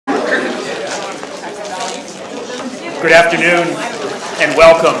Good afternoon and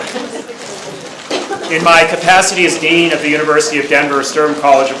welcome. In my capacity as Dean of the University of Denver Sturm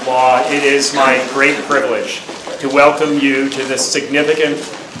College of Law, it is my great privilege to welcome you to this significant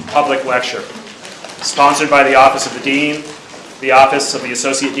public lecture, sponsored by the Office of the Dean, the Office of the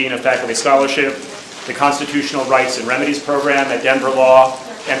Associate Dean of Faculty Scholarship, the Constitutional Rights and Remedies Program at Denver Law,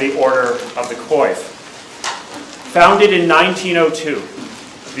 and the Order of the Coif. Founded in 1902,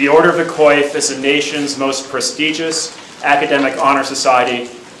 the Order of the Coif is the nation's most prestigious academic honor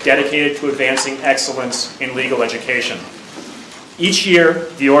society dedicated to advancing excellence in legal education. Each year,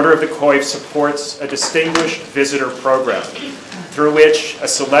 the Order of the Coif supports a distinguished visitor program through which a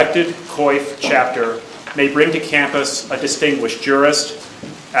selected Coif chapter may bring to campus a distinguished jurist,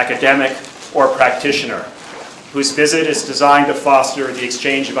 academic, or practitioner whose visit is designed to foster the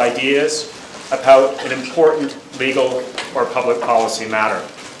exchange of ideas about an important legal or public policy matter.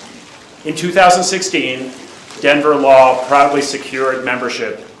 In 2016, Denver Law proudly secured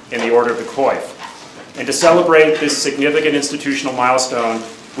membership in the Order of the Coif. And to celebrate this significant institutional milestone,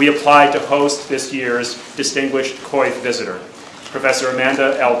 we applied to host this year's distinguished Coif visitor, Professor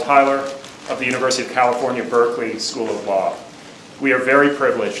Amanda L. Tyler of the University of California, Berkeley School of Law. We are very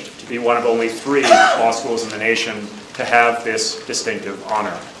privileged to be one of only 3 law schools in the nation to have this distinctive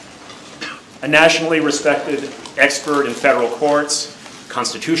honor. A nationally respected expert in federal courts,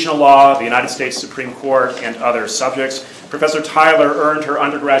 constitutional law, the United States Supreme Court, and other subjects, Professor Tyler earned her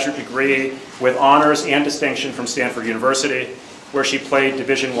undergraduate degree with honors and distinction from Stanford University, where she played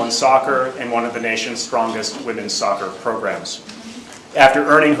Division I soccer in one of the nation's strongest women's soccer programs. After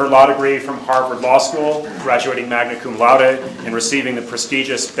earning her law degree from Harvard Law School, graduating magna cum laude, and receiving the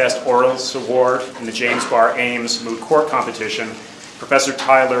prestigious Best Orals Award in the James Bar Ames Moot Court competition, Professor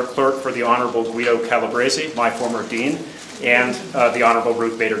Tyler clerked for the Honorable Guido Calabresi, my former dean, and the Honorable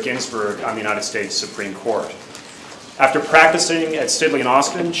Ruth Bader Ginsburg on the United States Supreme Court. After practicing at Sidley and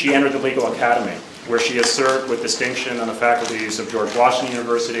Austin, she entered the Legal Academy, where she has served with distinction on the faculties of George Washington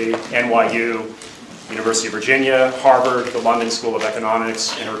University, NYU, University of Virginia, Harvard, the London School of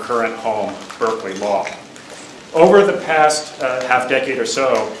Economics, and her current home, Berkeley Law. Over the past half-decade or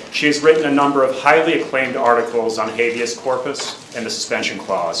so, she has written a number of highly acclaimed articles on habeas corpus and the suspension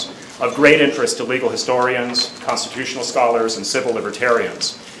clause, of great interest to legal historians, constitutional scholars, and civil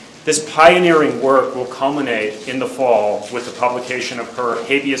libertarians. This pioneering work will culminate in the fall with the publication of her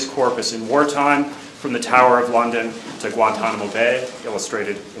Habeas Corpus in Wartime, From the Tower of London to Guantanamo Bay,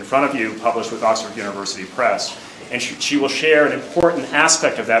 illustrated in front of you, published with Oxford University Press. And she will share an important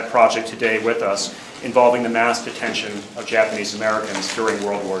aspect of that project today with us, involving the mass detention of Japanese Americans during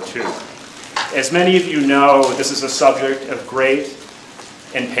World War II. As many of you know, this is a subject of great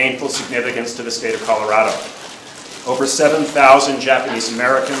and painful significance to the state of Colorado. Over 7,000 Japanese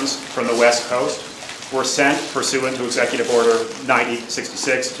Americans from the West Coast were sent pursuant to Executive Order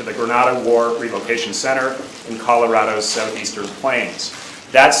 9066 to the Grenada War Relocation Center in Colorado's southeastern plains.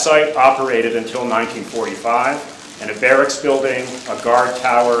 That site operated until 1945, and a barracks building, a guard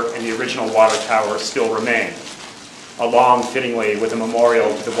tower, and the original water tower still remain, along fittingly with a memorial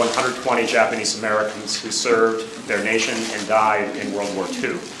to the 120 Japanese Americans who served their nation and died in World War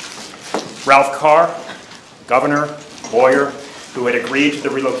II. Ralph Carr, governor, lawyer, who had agreed to the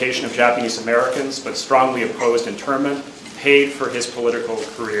relocation of Japanese Americans but strongly opposed internment, paid for his political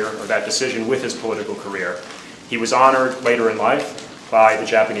career, or that decision with his political career. He was honored later in life by the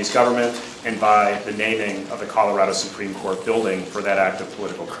Japanese government and by the naming of the Colorado Supreme Court building for that act of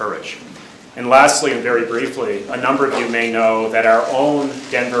political courage. And lastly, and very briefly, a number of you may know that our own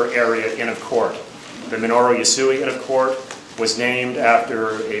Denver area Inn of Court, the Minoru Yasui Inn of Court, was named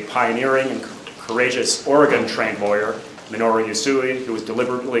after a pioneering and courageous Oregon-trained lawyer, Minoru Yasui, who was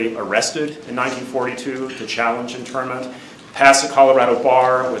deliberately arrested in 1942 to challenge internment, passed the Colorado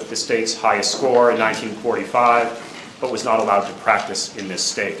bar with the state's highest score in 1945, but was not allowed to practice in this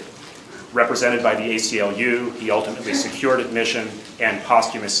state. Represented by the ACLU, he ultimately secured admission and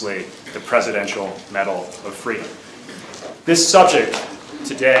posthumously the Presidential Medal of Freedom. This subject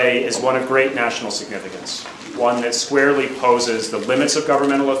today is one of great national significance, one that squarely poses the limits of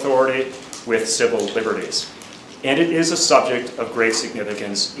governmental authority with civil liberties. And it is a subject of great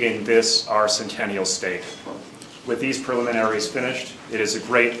significance in this, our centennial state. With these preliminaries finished, it is a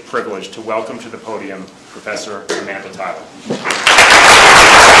great privilege to welcome to the podium Professor Amanda Tyle.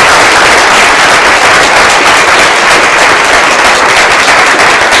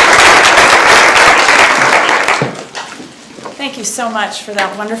 Thank you so much for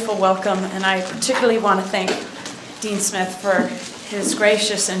that wonderful welcome, and I particularly want to thank Dean Smith for his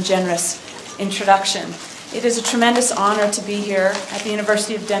gracious and generous introduction. It is a tremendous honor to be here at the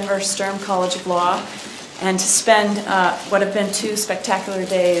University of Denver Sturm College of Law and to spend what have been 2 spectacular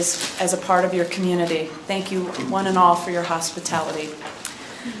days as a part of your community. Thank you, one and all, for your hospitality.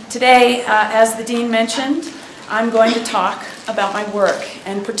 Today, as the Dean mentioned, I'm going to talk about my work,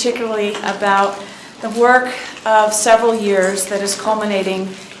 and particularly about the work of several years that is culminating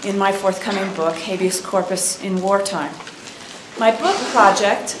in my forthcoming book, Habeas Corpus in Wartime. My book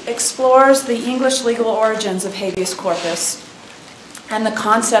project explores the English legal origins of habeas corpus and the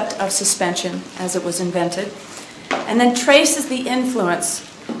concept of suspension as it was invented, and then traces the influence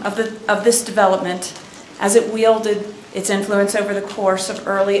of this development as it wielded its influence over the course of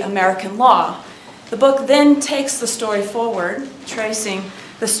early American law. The book then takes the story forward, tracing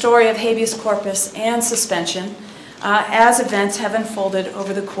the story of habeas corpus and suspension as events have unfolded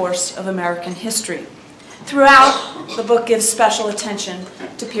over the course of American history. Throughout, the book gives special attention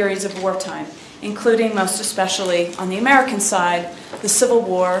to periods of wartime, including, most especially on the American side, the Civil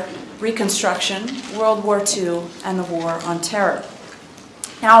War, Reconstruction, World War II, and the War on Terror.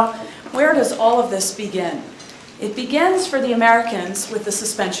 Now, where does all of this begin? It begins for the Americans with the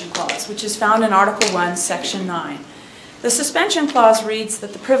suspension clause, which is found in Article 1, Section 9. The suspension clause reads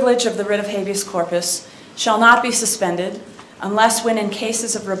that the privilege of the writ of habeas corpus shall not be suspended unless when in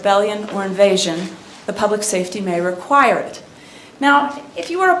cases of rebellion or invasion, the public safety may require it. Now,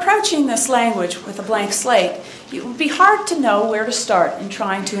 if you were approaching this language with a blank slate, it would be hard to know where to start in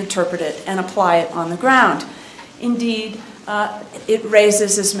trying to interpret it and apply it on the ground. Indeed, it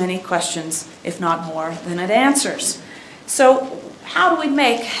raises as many questions, if not more, than it answers. So, how do we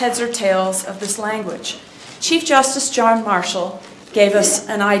make heads or tails of this language? Chief Justice John Marshall gave us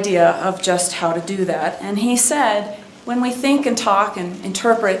an idea of just how to do that, and he said, when we think and talk and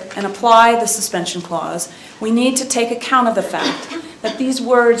interpret and apply the suspension clause, we need to take account of the fact that these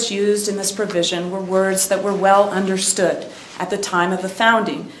words used in this provision were words that were well understood at the time of the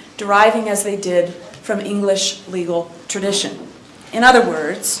founding, deriving as they did from English legal tradition. In other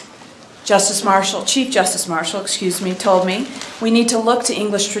words, Chief Justice Marshall, told me, we need to look to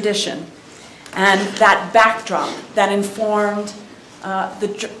English tradition and that backdrop that informed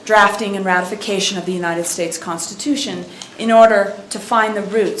the drafting and ratification of the United States Constitution in order to find the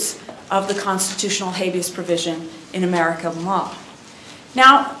roots of the constitutional habeas provision in American law.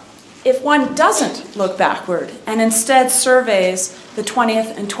 Now, if one doesn't look backward and instead surveys the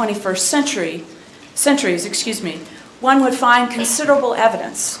 20th and 21st centuries, one would find considerable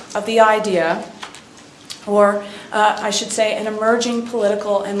evidence of the idea, or I should say an emerging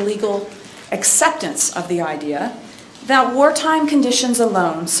political and legal acceptance of the idea, that wartime conditions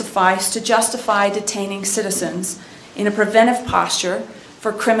alone suffice to justify detaining citizens in a preventive posture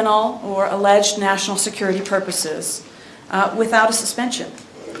for criminal or alleged national security purposes without a suspension,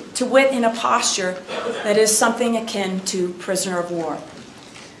 to wit, in a posture that is something akin to prisoner of war.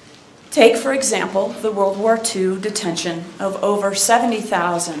 Take, for example, the World War II detention of over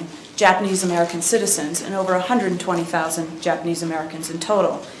 70,000 Japanese American citizens and over 120,000 Japanese Americans in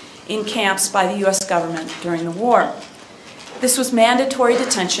total in camps by the U.S. government during the war. This was mandatory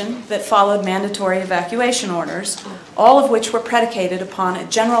detention that followed mandatory evacuation orders, all of which were predicated upon a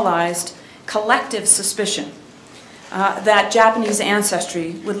generalized collective suspicion that Japanese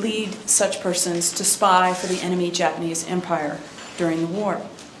ancestry would lead such persons to spy for the enemy Japanese Empire during the war.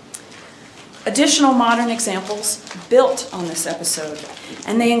 Additional modern examples built on this episode,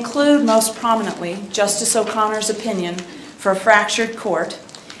 and they include most prominently Justice O'Connor's opinion for a fractured court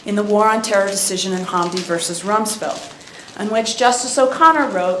in the War on Terror decision in Hamdi versus Rumsfeld, in which Justice O'Connor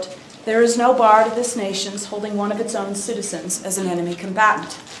wrote, "There is no bar to this nation's holding one of its own citizens as an enemy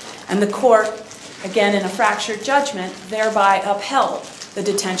combatant." And the court, again in a fractured judgment, thereby upheld the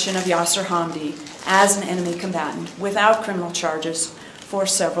detention of Yasser Hamdi as an enemy combatant without criminal charges for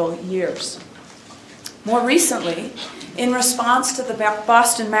several years. More recently, in response to the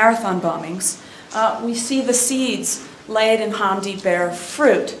Boston Marathon bombings, we see the seeds laid in Hamdi bear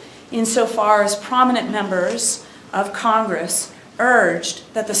fruit, insofar as prominent members of Congress urged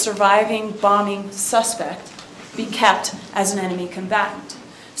that the surviving bombing suspect be kept as an enemy combatant.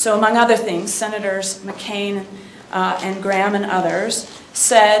 So among other things, Senators McCain and Graham and others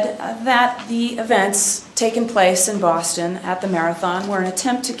said that the events taken place in Boston at the marathon were an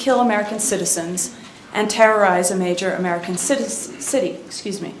attempt to kill American citizens and terrorize a major American city.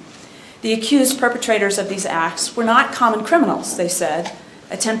 The accused perpetrators of these acts were not common criminals, they said,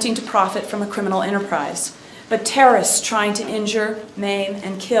 attempting to profit from a criminal enterprise, but terrorists trying to injure, maim,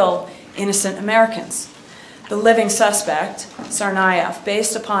 and kill innocent Americans. The living suspect, Tsarnaev,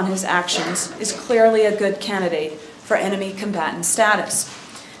 based upon his actions, is clearly a good candidate for enemy combatant status.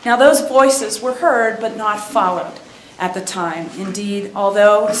 Now, those voices were heard but not followed, at the time. Indeed,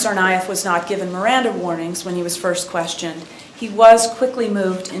 although Tsarnaev was not given Miranda warnings when he was first questioned, he was quickly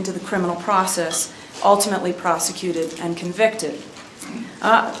moved into the criminal process, ultimately prosecuted and convicted.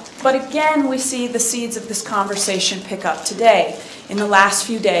 But again, we see the seeds of this conversation pick up today. In the last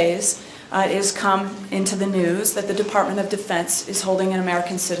few days, it has come into the news that the Department of Defense is holding an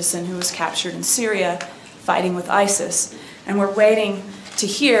American citizen who was captured in Syria fighting with ISIS. And we're waiting to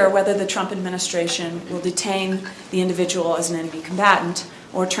hear whether the Trump administration will detain the individual as an enemy combatant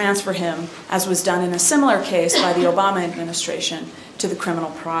or transfer him, as was done in a similar case by the Obama administration, to the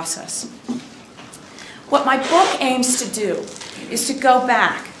criminal process. What my book aims to do is to go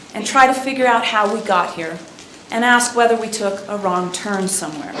back and try to figure out how we got here and ask whether we took a wrong turn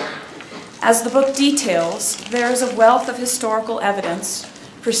somewhere. As the book details, there is a wealth of historical evidence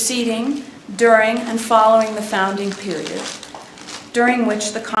preceding, during, and following the founding period, during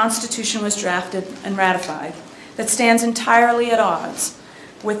which the Constitution was drafted and ratified, that stands entirely at odds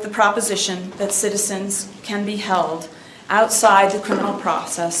with the proposition that citizens can be held outside the criminal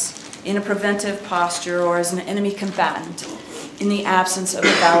process in a preventive posture or as an enemy combatant in the absence of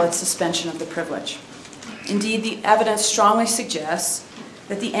a valid suspension of the privilege. Indeed, the evidence strongly suggests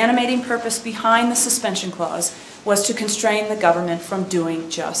that the animating purpose behind the suspension clause was to constrain the government from doing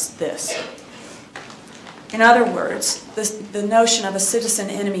just this. In other words, the notion of a citizen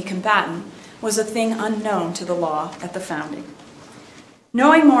enemy combatant was a thing unknown to the law at the founding.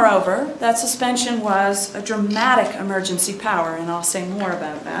 Knowing, moreover, that suspension was a dramatic emergency power, and I'll say more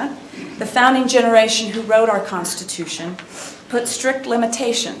about that, the founding generation who wrote our Constitution put strict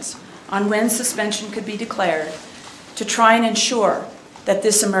limitations on when suspension could be declared to try and ensure that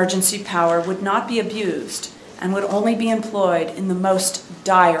this emergency power would not be abused and would only be employed in the most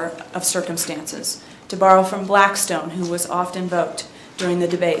dire of circumstances, to borrow from Blackstone, who was often invoked during the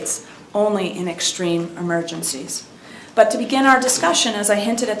debates, only in extreme emergencies. But to begin our discussion, as I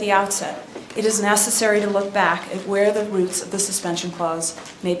hinted at the outset, it is necessary to look back at where the roots of the suspension clause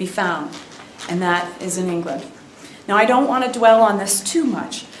may be found, and that is in England. Now, I don't want to dwell on this too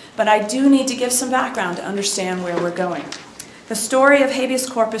much, but I do need to give some background to understand where we're going. The story of habeas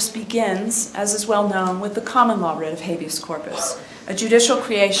corpus begins, as is well known, with the common law writ of habeas corpus, a judicial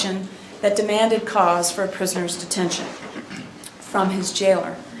creation that demanded cause for a prisoner's detention from his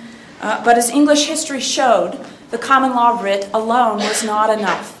jailer. But as English history showed, the common law writ alone was not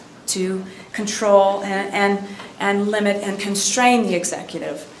enough to control and limit and constrain the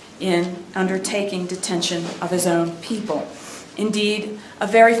executive in undertaking detention of his own people. Indeed, a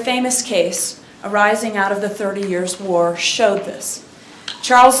very famous case arising out of the 30 Years' War showed this.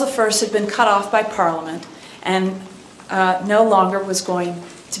 Charles I had been cut off by Parliament and no longer was going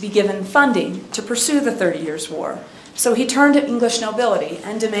to be given funding to pursue the 30 Years' War. So he turned to English nobility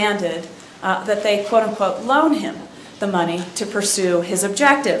and demanded that they, quote-unquote, loan him the money to pursue his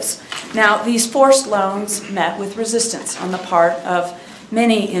objectives. Now, these forced loans met with resistance on the part of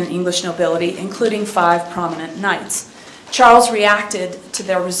many in English nobility, including 5 prominent knights. Charles reacted to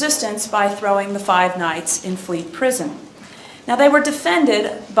their resistance by throwing the 5 knights in Fleet Prison. Now, they were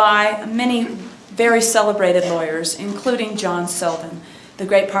defended by many very celebrated lawyers, including John Selden, the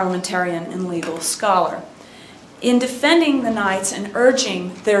great parliamentarian and legal scholar. In defending the knights and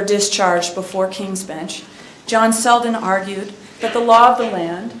urging their discharge before King's Bench, John Selden argued that the law of the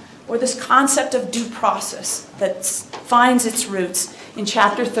land, or this concept of due process that finds its roots in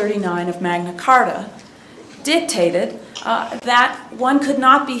Chapter 39 of Magna Carta, dictated that one could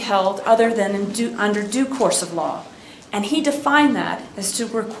not be held other than under due course of law. And he defined that as to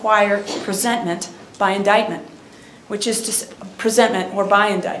require presentment by indictment, which is to presentment or by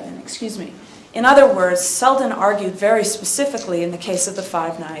indictment, excuse me. In other words, Selden argued very specifically in the case of the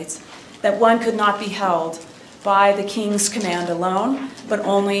 5 knights that one could not be held by the king's command alone, but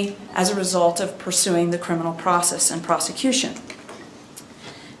only as a result of pursuing the criminal process and prosecution.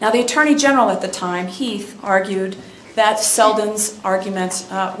 Now, the Attorney General at the time, Heath, argued that Selden's arguments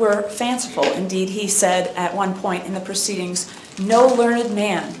were fanciful. Indeed, he said at one point in the proceedings, no learned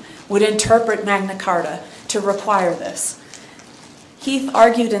man would interpret Magna Carta to require this. Heath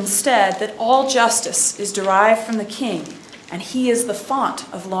argued instead that all justice is derived from the king, and he is the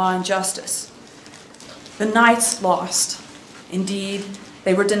font of law and justice. The knights lost. Indeed,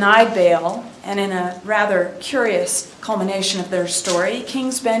 they were denied bail, and in a rather curious culmination of their story,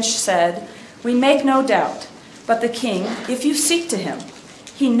 King's Bench said, "We make no doubt, but the king, if you seek to him,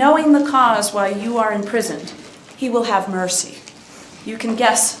 he knowing the cause why you are imprisoned, he will have mercy." You can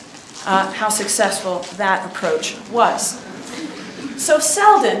guess how successful that approach was. So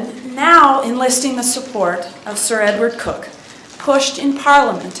Selden, now enlisting the support of Sir Edward Coke, pushed in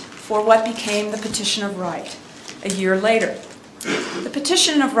Parliament for what became the Petition of Right, a year later. The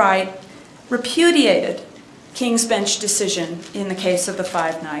Petition of Right repudiated King's Bench decision in the case of the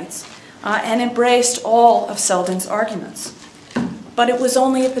Five Knights and embraced all of Selden's arguments. But it was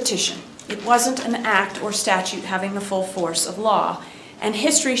only a petition. It wasn't an act or statute having the full force of law, and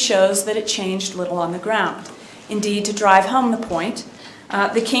history shows that it changed little on the ground. Indeed, to drive home the point,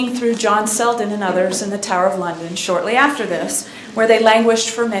 the King threw John Selden and others in the Tower of London shortly after this, where they languished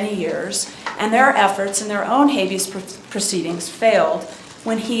for many years, and their efforts in their own habeas proceedings failed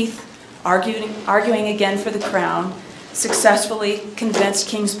when Heath, arguing again for the Crown, successfully convinced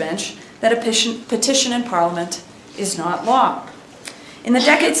King's Bench that a petition in Parliament is not law. In the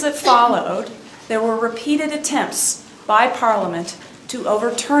decades that followed, there were repeated attempts by Parliament to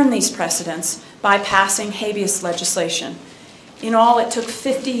overturn these precedents by passing habeas legislation. In all, it took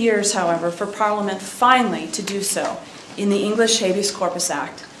 50 years, however, for Parliament finally to do so in the English Habeas Corpus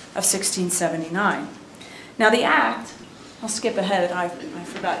Act of 1679. Now the Act, I'll skip ahead, I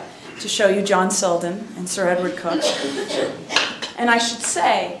forgot to show you John Selden and Sir Edward Coke. And I should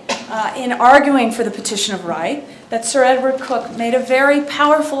say, in arguing for the Petition of Right, that Sir Edward Coke made a very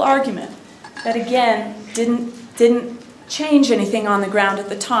powerful argument that, again, didn't change anything on the ground at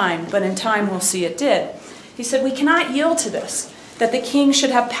the time, but in time we'll see it did. He said, "We cannot yield to this, that the king should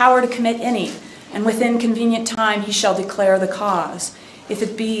have power to commit any, and within convenient time he shall declare the cause, if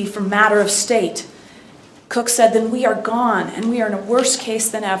it be from matter of state." Coke said, "Then we are gone, and we are in a worse case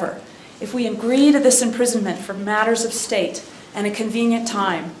than ever. If we agree to this imprisonment for matters of state and a convenient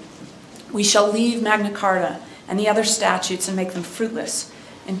time, we shall leave Magna Carta and the other statutes and make them fruitless,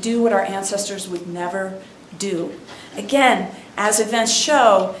 and do what our ancestors would never do." Again, as events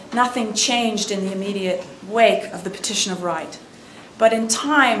show, nothing changed in the immediate wake of the Petition of Right. But in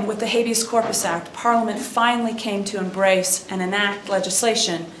time, with the Habeas Corpus Act, Parliament finally came to embrace and enact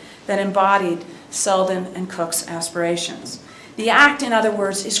legislation that embodied Selden and Coke's aspirations. The Act, in other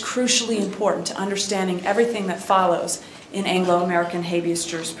words, is crucially important to understanding everything that follows in Anglo-American habeas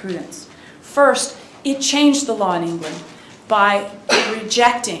jurisprudence. First, it changed the law in England by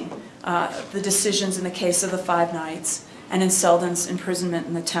rejecting the decisions in the case of the Five Knights and in Selden's imprisonment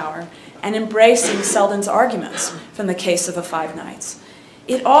in the Tower, and embracing Selden's arguments from the case of the Five Knights.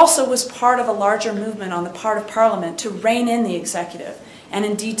 It also was part of a larger movement on the part of Parliament to rein in the executive, and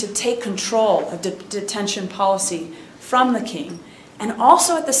indeed to take control of detention policy from the king, and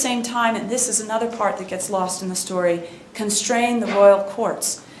also at the same time, and this is another part that gets lost in the story, constrain the royal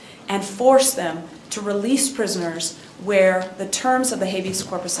courts and force them to release prisoners where the terms of the Habeas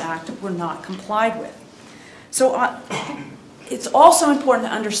Corpus Act were not complied with. So it's also important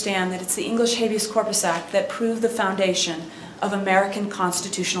to understand that it's the English Habeas Corpus Act that proved the foundation of American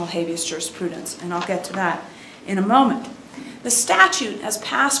constitutional habeas jurisprudence, and I'll get to that in a moment. The statute, as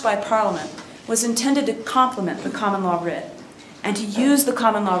passed by Parliament, was intended to complement the common law writ and to use the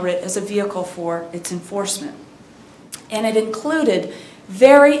common law writ as a vehicle for its enforcement. And it included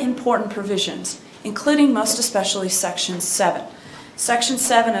very important provisions, including most especially Section 7. Section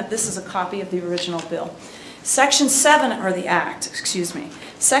 7, this is a copy of the original bill. Section 7, or the Act, excuse me.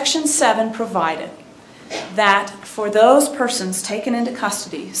 Section 7 provided that for those persons taken into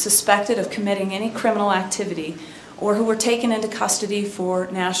custody suspected of committing any criminal activity or who were taken into custody for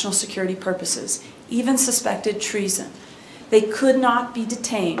national security purposes, even suspected treason, they could not be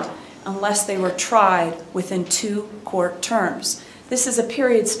detained unless they were tried within 2 court terms. This is a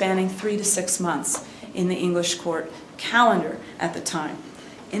period spanning 3 to 6 months in the English court calendar at the time.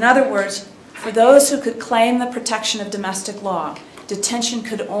 In other words, for those who could claim the protection of domestic law, detention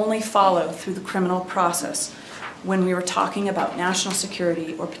could only follow through the criminal process when we were talking about national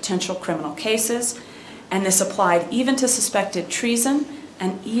security or potential criminal cases, and this applied even to suspected treason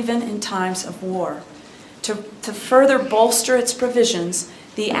and even in times of war. To further bolster its provisions,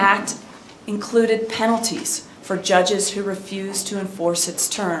 the Act included penalties for judges who refused to enforce its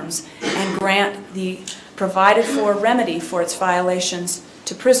terms and grant the provided for remedy for its violations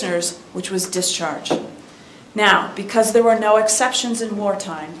to prisoners, which was discharge. Now, because there were no exceptions in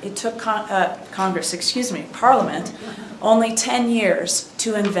wartime, it took Parliament, only 10 years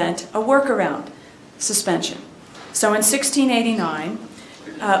to invent a workaround suspension. So in 1689,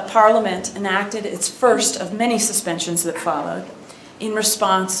 Parliament enacted its first of many suspensions that followed in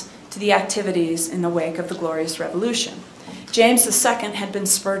response to the activities in the wake of the Glorious Revolution. James II had been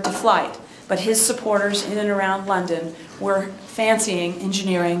spurred to flight, but his supporters in and around London were fancying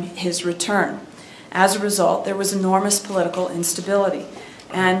engineering his return. As a result, there was enormous political instability,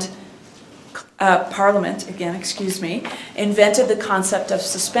 and Parliament, invented the concept of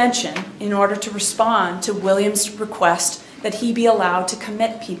suspension in order to respond to William's request that he be allowed to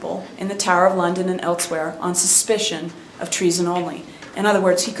commit people in the Tower of London and elsewhere on suspicion of treason only. In other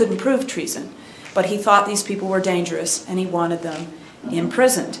words, he couldn't prove treason, but he thought these people were dangerous and he wanted them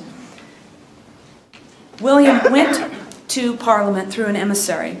imprisoned. William went to Parliament through an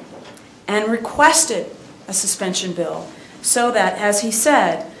emissary and requested a suspension bill so that, as he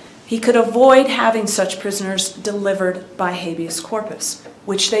said, he could avoid having such prisoners delivered by habeas corpus,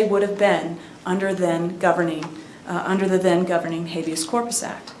 which they would have been under the then governing Habeas Corpus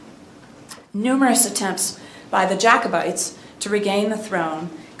Act. Numerous attempts by the Jacobites to regain the throne,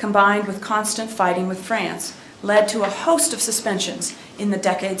 combined with constant fighting with France, led to a host of suspensions in the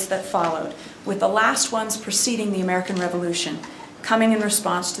decades that followed, with the last ones preceding the American Revolution, coming in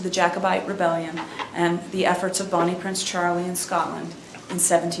response to the Jacobite rebellion and the efforts of Bonnie Prince Charlie in Scotland in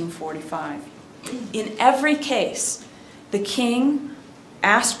 1745. In every case, the king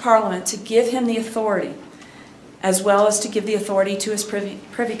asked Parliament to give him the authority, as well as to give the authority to his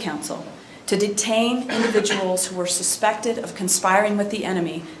Privy Council, to detain individuals who were suspected of conspiring with the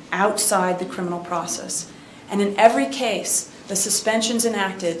enemy outside the criminal process. And in every case, the suspensions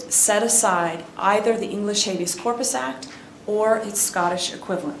enacted set aside either the English Habeas Corpus Act or its Scottish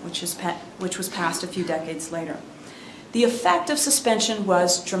equivalent, which was passed a few decades later. The effect of suspension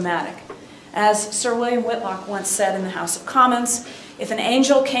was dramatic. As Sir William Whitlock once said in the House of Commons, "If an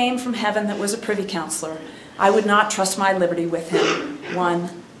angel came from heaven that was a privy councillor, I would not trust my liberty with him one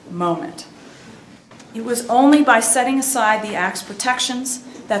moment." It was only by setting aside the Act's protections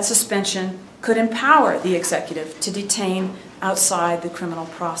that suspension could empower the executive to detain outside the criminal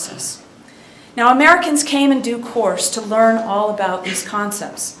process. Now, Americans came in due course to learn all about these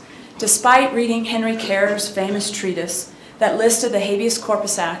concepts, despite reading Henry Kerr's famous treatise that listed the Habeas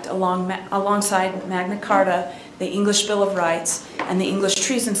Corpus Act alongside Magna Carta, the English Bill of Rights, and the English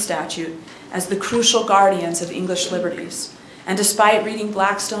Treason Statute as the crucial guardians of English liberties, and despite reading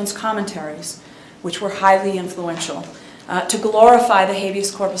Blackstone's commentaries, which were highly influential, to glorify the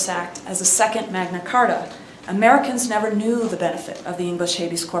Habeas Corpus Act as a second Magna Carta, Americans never knew the benefit of the English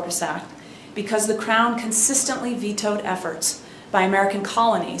Habeas Corpus Act because the Crown consistently vetoed efforts by American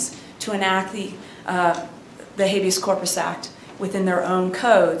colonies to enact the Habeas Corpus Act within their own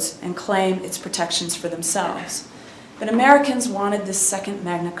codes and claim its protections for themselves. But Americans wanted this second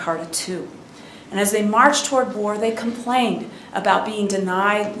Magna Carta too. And as they marched toward war, they complained about being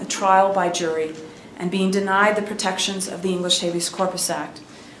denied the trial by jury and being denied the protections of the English Habeas Corpus Act,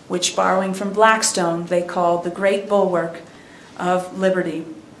 which, borrowing from Blackstone, they called the great bulwark of liberty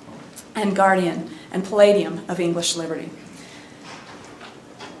and guardian and palladium of English liberty.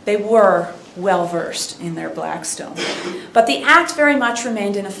 They were well-versed in their Blackstone. But the Act very much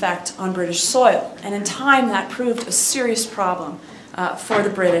remained in effect on British soil, and in time that proved a serious problem for the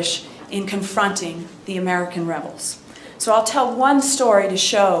British in confronting the American rebels. So I'll tell one story to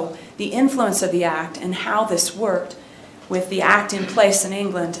show the influence of the Act and how this worked with the Act in place in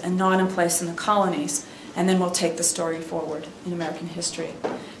England and not in place in the colonies, and then we'll take the story forward in American history.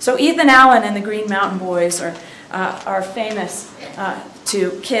 So Ethan Allen and the Green Mountain Boys are famous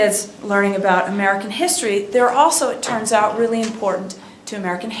to kids learning about American history. They're also, it turns out, really important to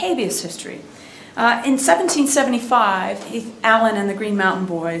American habeas history. In 1775, Allen and the Green Mountain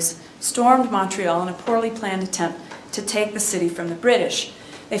Boys stormed Montreal in a poorly planned attempt to take the city from the British.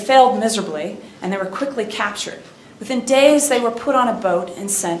 They failed miserably, and they were quickly captured. Within days, they were put on a boat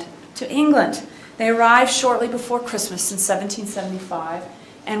and sent to England. They arrived shortly before Christmas in 1775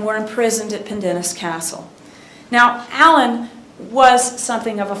 and were imprisoned at Pendennis Castle. Now, Allen was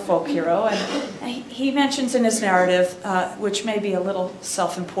something of a folk hero, and he mentions in his narrative, which may be a little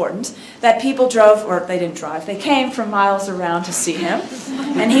self-important, that people drove, or they didn't drive, they came from miles around to see him,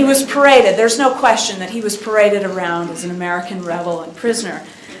 and he was paraded. There's no question that he was paraded around as an American rebel and prisoner.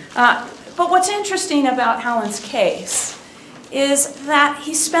 But what's interesting about Allen's case is that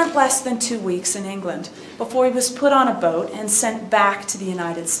he spent less than 2 weeks in England before he was put on a boat and sent back to the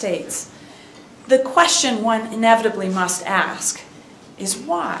United States. The question one inevitably must ask is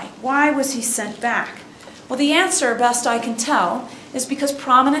why? Why was he sent back? Well, the answer, best I can tell, is because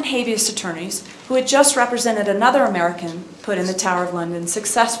prominent habeas attorneys who had just represented another American put in the Tower of London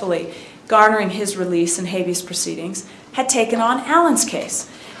successfully garnering his release in habeas proceedings had taken on Allen's case,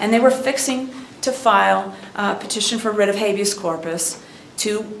 and they were fixing to file a petition for writ of habeas corpus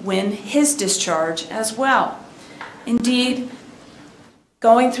to win his discharge as well. Indeed,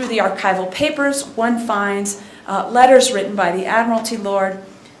 going through the archival papers, one finds letters written by the Admiralty Lord,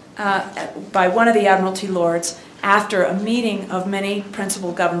 by one of the Admiralty Lords after a meeting of many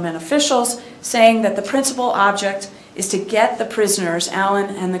principal government officials saying that the principal object is to get the prisoners,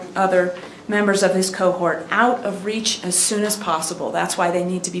 Allen and the other members of his cohort out of reach as soon as possible. That's why they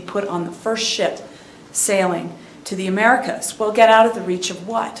need to be put on the first ship sailing to the Americas. Well, get out of the reach of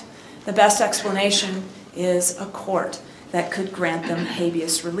what? The best explanation is a court that could grant them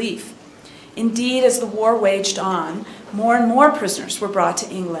habeas relief. Indeed, as the war waged on, more and more prisoners were brought to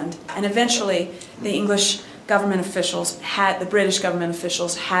England, and eventually the British government officials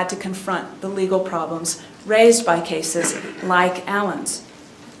had to confront the legal problems raised by cases like Allen's.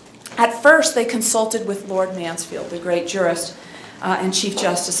 At first, they consulted with Lord Mansfield, the great jurist and Chief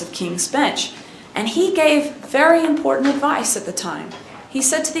Justice of King's Bench, and he gave very important advice at the time. He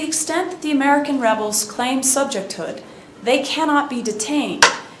said, to the extent that the American rebels claim subjecthood, they cannot be detained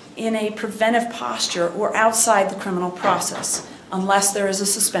in a preventive posture or outside the criminal process unless there is a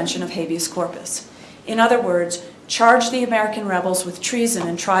suspension of habeas corpus. In other words, charge the American rebels with treason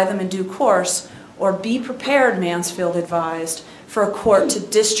and try them in due course, or be prepared, Mansfield advised, for a court to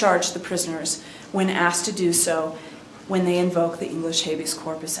discharge the prisoners when asked to do so when they invoke the English Habeas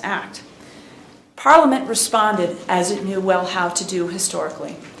Corpus Act. Parliament responded as it knew well how to do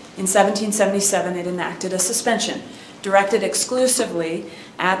historically. In 1777, it enacted a suspension directed exclusively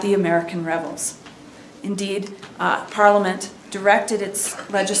at the American rebels. Indeed, Parliament directed its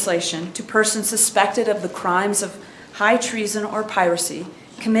legislation to persons suspected of the crimes of high treason or piracy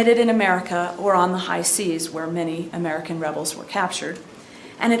committed in America or on the high seas, where many American rebels were captured.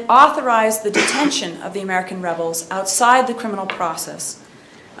 And it authorized the detention of the American rebels outside the criminal process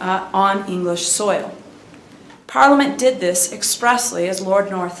on English soil. Parliament did this expressly, as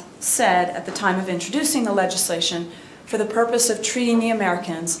Lord North said at the time of introducing the legislation, for the purpose of treating the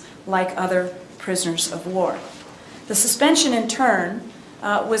Americans like other prisoners of war. The suspension, in turn,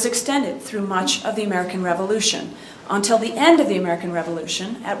 was extended through much of the American Revolution, until the end of the American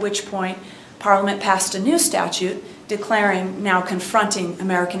Revolution, at which point Parliament passed a new statute declaring, now confronting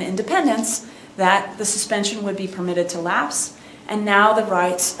American independence, that the suspension would be permitted to lapse, and now the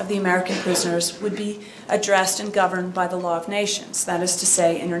rights of the American prisoners would be addressed and governed by the law of nations, that is to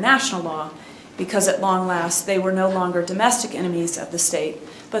say, international law, because at long last they were no longer domestic enemies of the state,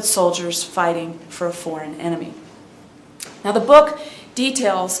 but soldiers fighting for a foreign enemy. Now, the book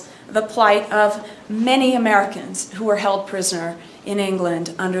details the plight of many Americans who were held prisoner in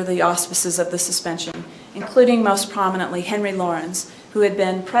England under the auspices of the suspension, including most prominently Henry Lawrence, who had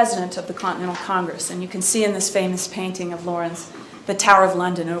been president of the Continental Congress. And you can see in this famous painting of Lawrence the Tower of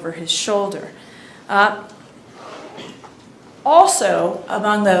London over his shoulder. Also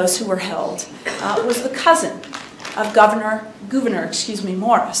among those who were held was the cousin of Gouverneur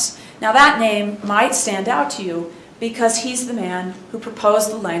Morris. Now, that name might stand out to you because he's the man who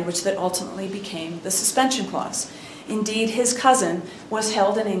proposed the language that ultimately became the suspension clause. Indeed, his cousin was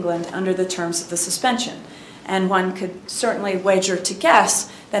held in England under the terms of the suspension, and one could certainly wager to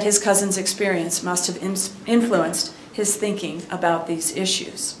guess that his cousin's experience must have influenced his thinking about these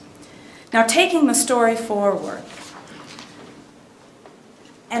issues. Now, taking the story forward,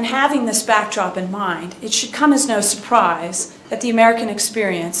 and having this backdrop in mind, it should come as no surprise that the American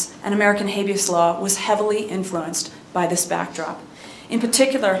experience and American habeas law was heavily influenced by this backdrop. In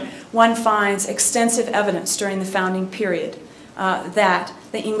particular, one finds extensive evidence during the founding period that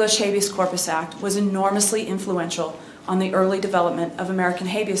the English Habeas Corpus Act was enormously influential on the early development of American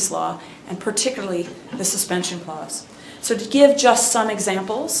habeas law, and particularly the suspension clause. So to give just some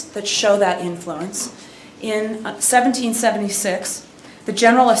examples that show that influence, in 1776, the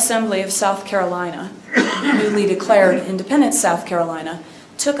General Assembly of South Carolina, newly declared independent South Carolina,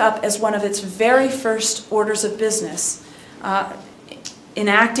 took up as one of its very first orders of business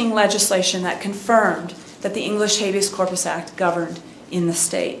enacting legislation that confirmed that the English Habeas Corpus Act governed in the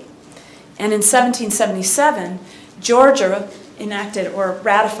state. And in 1777, Georgia enacted, or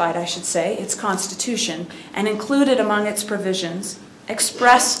ratified, I should say, its constitution, and included among its provisions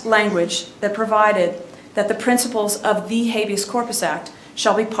express language that provided that the principles of the Habeas Corpus Act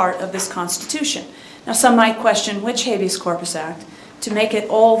shall be part of this Constitution. Now, some might question which Habeas Corpus Act. To make it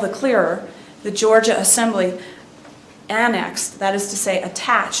all the clearer, the Georgia Assembly annexed, that is to say,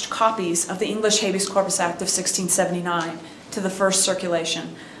 attached copies of the English Habeas Corpus Act of 1679 to the first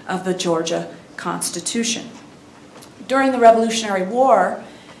circulation of the Georgia Constitution. During the Revolutionary War,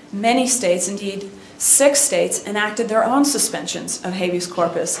 many states, indeed 6 states, enacted their own suspensions of habeas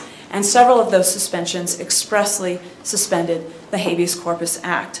corpus, and several of those suspensions expressly suspended the Habeas Corpus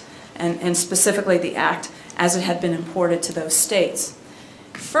Act, and specifically the act as it had been imported to those states.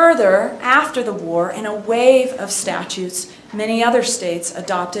 Further, after the war, in a wave of statutes, many other states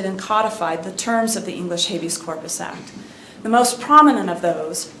adopted and codified the terms of the English Habeas Corpus Act. The most prominent of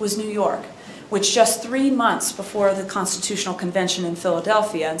those was New York, which just 3 months before the Constitutional Convention in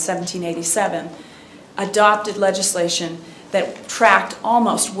Philadelphia in 1787, adopted legislation that tracked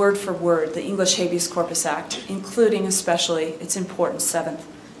almost word for word the English Habeas Corpus Act, including especially its important 7th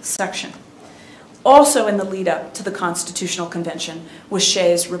section. Also in the lead up to the Constitutional Convention was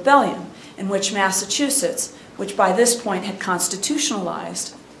Shays' Rebellion, in which Massachusetts, which by this point had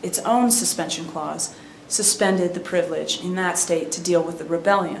constitutionalized its own suspension clause, suspended the privilege in that state to deal with the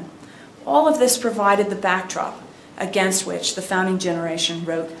rebellion. All of this provided the backdrop against which the founding generation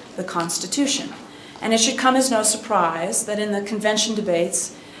wrote the Constitution. And it should come as no surprise that in the convention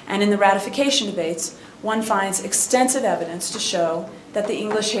debates and in the ratification debates, one finds extensive evidence to show that the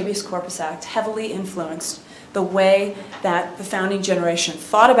English Habeas Corpus Act heavily influenced the way that the founding generation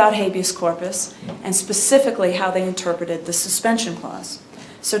thought about habeas corpus and specifically how they interpreted the suspension clause.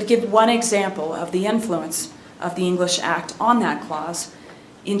 So to give one example of the influence of the English Act on that clause,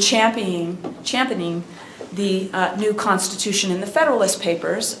 in championing the new Constitution in the Federalist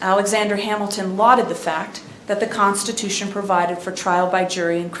Papers, Alexander Hamilton lauded the fact that the Constitution provided for trial by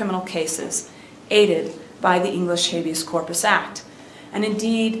jury in criminal cases, aided by the English Habeas Corpus Act. And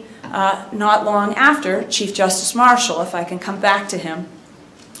indeed, not long after, Chief Justice Marshall, if I can come back to him,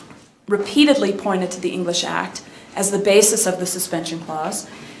 repeatedly pointed to the English Act as the basis of the suspension clause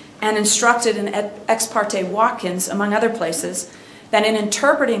and instructed in Ex parte Watkins, among other places, that in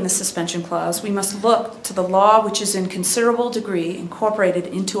interpreting the suspension clause, we must look to the law which is in considerable degree incorporated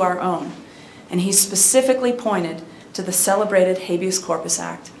into our own. And he specifically pointed to the celebrated Habeas Corpus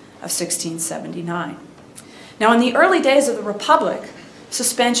Act of 1679. Now, in the early days of the Republic,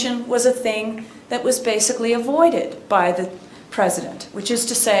 suspension was a thing that was basically avoided by the president, which is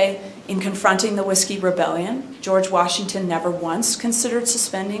to say, in confronting the Whiskey Rebellion, George Washington never once considered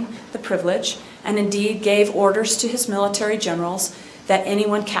suspending the privilege, and indeed gave orders to his military generals that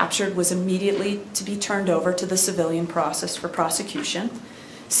anyone captured was immediately to be turned over to the civilian process for prosecution.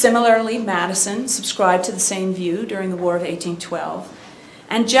 Similarly, Madison subscribed to the same view during the War of 1812.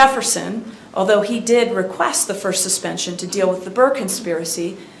 And Jefferson, although he did request the first suspension to deal with the Burr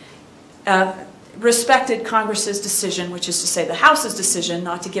conspiracy, respected Congress's decision, which is to say the House's decision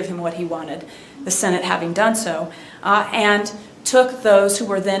not to give him what he wanted, the Senate having done so, and took those who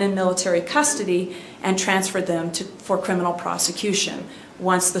were then in military custody and transferred them for criminal prosecution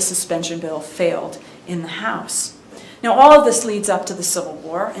once the suspension bill failed in the House. Now, all of this leads up to the Civil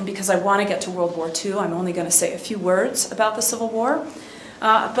War, and because I want to get to World War II, I'm only going to say a few words about the Civil War.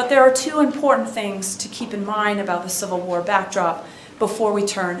 But there are two important things to keep in mind about the Civil War backdrop before we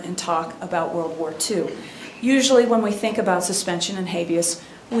turn and talk about World War II. Usually when we think about suspension and habeas,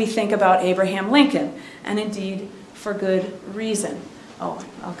 we think about Abraham Lincoln, and indeed for good reason. Oh,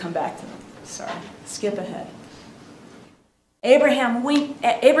 I'll come back to that. Sorry, skip ahead. Abraham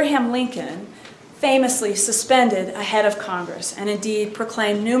Lincoln famously suspended a head of Congress and indeed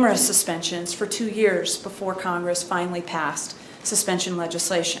proclaimed numerous suspensions for 2 years before Congress finally passed suspension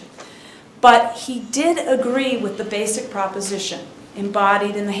legislation. But he did agree with the basic proposition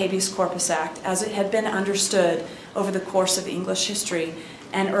embodied in the Habeas Corpus Act as it had been understood over the course of English history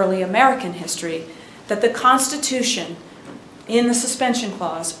and early American history, that the Constitution in the suspension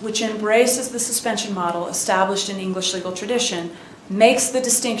clause, which embraces the suspension model established in English legal tradition, makes the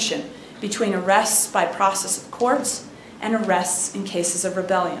distinction between arrests by process of courts and arrests in cases of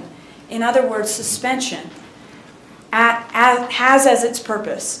rebellion. In other words, suspension has as its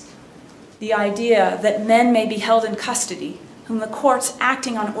purpose the idea that men may be held in custody whom the courts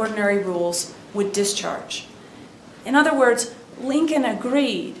acting on ordinary rules would discharge. In other words, Lincoln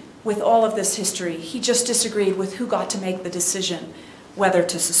agreed with all of this history. He just disagreed with who got to make the decision whether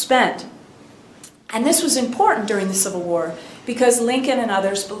to suspend. And this was important during the Civil War because Lincoln and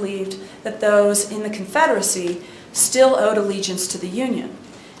others believed that those in the Confederacy still owed allegiance to the Union.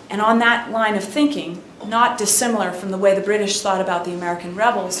 And on that line of thinking, not dissimilar from the way the British thought about the American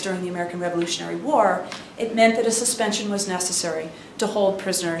rebels during the American Revolutionary War, it meant that a suspension was necessary to hold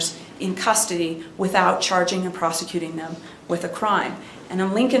prisoners in custody without charging and prosecuting them with a crime. And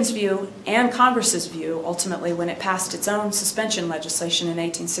in Lincoln's view and Congress's view, ultimately when it passed its own suspension legislation in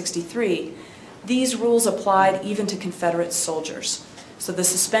 1863, these rules applied even to Confederate soldiers. So the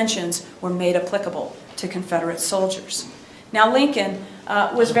suspensions were made applicable to Confederate soldiers. Now Lincoln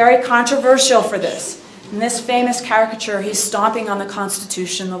was very controversial for this. In this famous caricature, he's stomping on the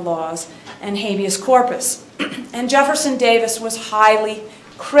Constitution, the laws, and habeas corpus. And Jefferson Davis was highly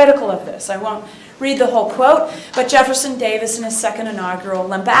critical of this. I won't read the whole quote, but Jefferson Davis in his second inaugural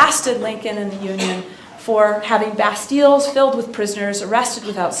lambasted Lincoln and the Union for having Bastilles filled with prisoners arrested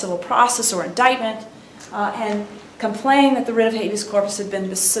without civil process or indictment, and complained that the writ of habeas corpus had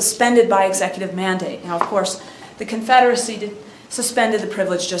been suspended by executive mandate. Now, of course, the Confederacy suspended the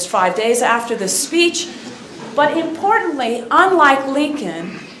privilege just 5 days after this speech, but importantly, unlike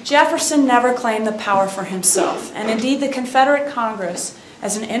Lincoln, Jefferson never claimed the power for himself. And indeed, the Confederate Congress,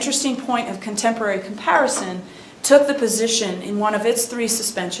 as an interesting point of contemporary comparison, took the position in one of its 3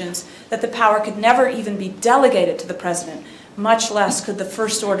 suspensions that the power could never even be delegated to the president, much less could the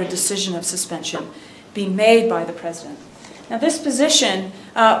first order decision of suspension be made by the president. Now, this position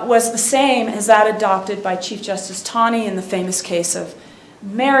was the same as that adopted by Chief Justice Taney in the famous case of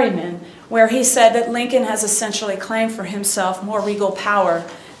Merryman, where he said that Lincoln has essentially claimed for himself more regal power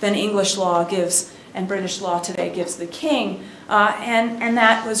than English law gives and British law today gives the king, and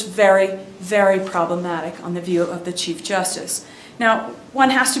that was very, very problematic on the view of the Chief Justice. Now,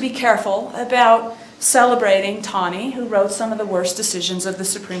 one has to be careful about celebrating Taney, who wrote some of the worst decisions of the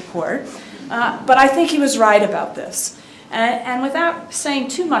Supreme Court, but I think he was right about this. And without saying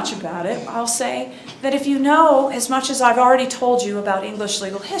too much about it, I'll say that if you know as much as I've already told you about English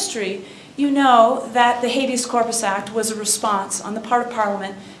legal history, you know that the Habeas Corpus Act was a response on the part of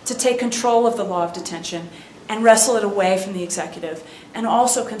Parliament to take control of the law of detention and wrestle it away from the executive, and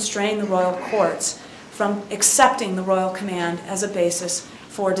also constrain the royal courts from accepting the royal command as a basis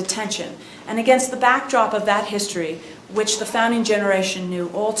for detention. And against the backdrop of that history, which the founding generation knew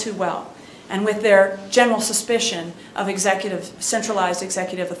all too well, and with their general suspicion of centralized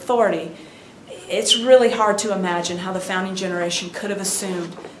executive authority, it's really hard to imagine how the founding generation could have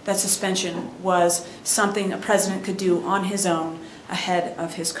assumed that suspension was something a president could do on his own ahead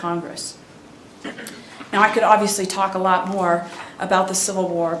of his Congress. Now, I could obviously talk a lot more about the Civil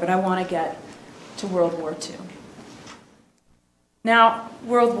War, but I want to get to World War II. Now,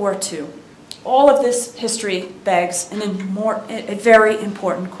 World War II. All of this history begs a very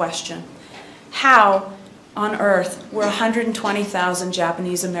important question. How on earth were 120,000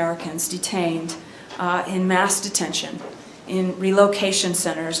 Japanese Americans detained in mass detention in relocation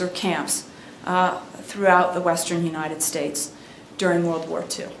centers or camps throughout the western United States during World War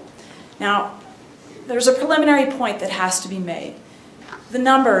II? Now, there's a preliminary point that has to be made. The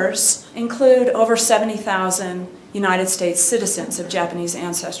numbers include over 70,000 United States citizens of Japanese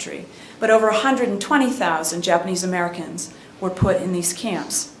ancestry, but over 120,000 Japanese Americans were put in these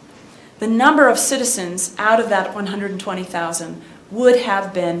camps. The number of citizens out of that 120,000 would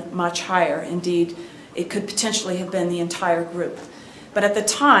have been much higher. Indeed, it could potentially have been the entire group. But at the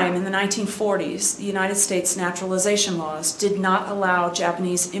time, in the 1940s, the United States naturalization laws did not allow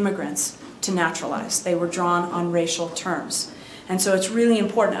Japanese immigrants to naturalize. They were drawn on racial terms. And so it's really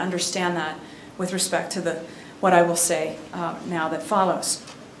important to understand that with respect to what I will say now that follows.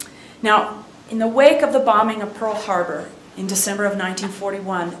 Now, in the wake of the bombing of Pearl Harbor in December of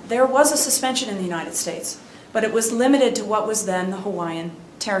 1941, there was a suspension in the United States, but it was limited to what was then the Hawaiian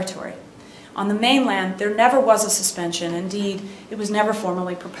Territory. On the mainland, there never was a suspension. Indeed, it was never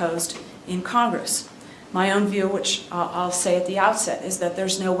formally proposed in Congress. My own view, which I'll say at the outset, is that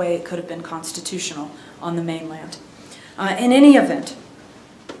there's no way it could have been constitutional on the mainland. In any event,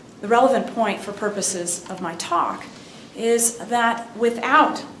 the relevant point for purposes of my talk is that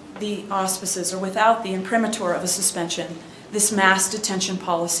without the auspices or without the imprimatur of a suspension, this mass detention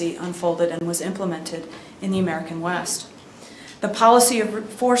policy unfolded and was implemented in the American West. The policy of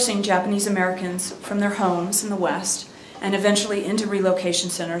forcing Japanese Americans from their homes in the West and eventually into relocation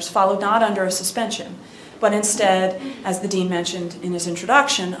centers followed not under a suspension, but instead, as the Dean mentioned in his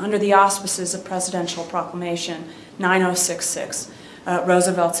introduction, under the auspices of Presidential Proclamation 9066,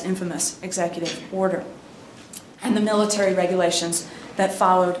 Roosevelt's infamous executive order, and the military regulations that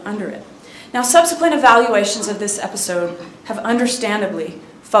followed under it. Now, subsequent evaluations of this episode have understandably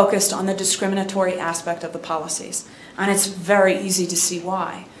focused on the discriminatory aspect of the policies, and it's very easy to see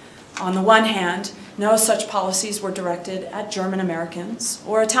why. On the one hand, no such policies were directed at German Americans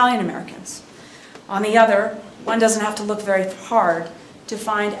or Italian Americans. On the other, one doesn't have to look very hard to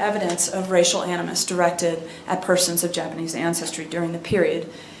find evidence of racial animus directed at persons of Japanese ancestry during the period.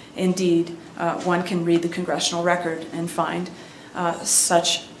 Indeed, one can read the congressional record and find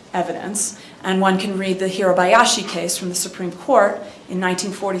such evidence, and one can read the Hirabayashi case from the Supreme Court in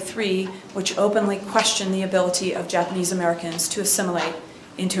 1943, which openly questioned the ability of Japanese Americans to assimilate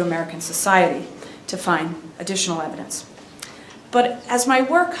into American society, to find additional evidence. But as my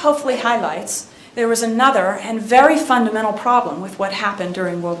work hopefully highlights, there was another and very fundamental problem with what happened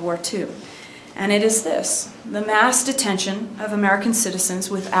during World War II. And it is this: the mass detention of American citizens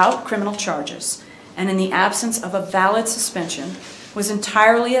without criminal charges and in the absence of a valid suspension was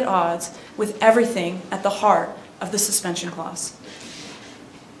entirely at odds with everything at the heart of the suspension clause.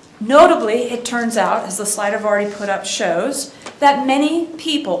 Notably, it turns out, as the slide I've already put up shows, that many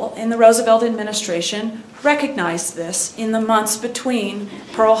people in the Roosevelt administration recognized this in the months between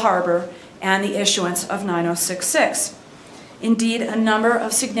Pearl Harbor and the issuance of 9066. Indeed, a number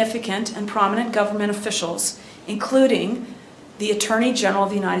of significant and prominent government officials, including the Attorney General of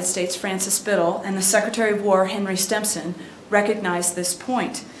the United States, Francis Biddle, and the Secretary of War, Henry Stimson, recognized this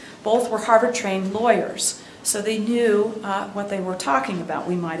point. Both were Harvard-trained lawyers, so they knew what they were talking about,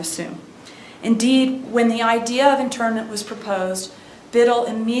 we might assume. Indeed, when the idea of internment was proposed, Biddle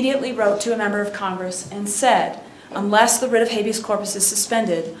immediately wrote to a member of Congress and said, "Unless the writ of habeas corpus is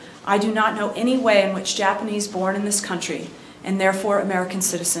suspended, I do not know any way in which Japanese born in this country, and therefore American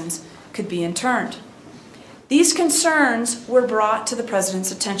citizens, could be interned." These concerns were brought to the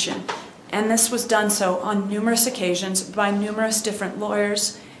President's attention, and this was done so on numerous occasions by numerous different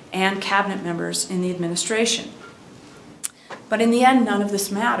lawyers and cabinet members in the administration. But in the end, none of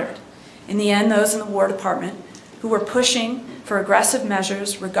this mattered. In the end, those in the War Department who were pushing for aggressive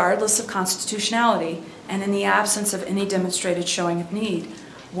measures regardless of constitutionality and in the absence of any demonstrated showing of need,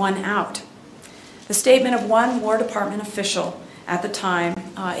 won out. The statement of one War Department official at the time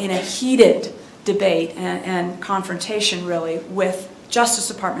in a heated debate and confrontation, really, with Justice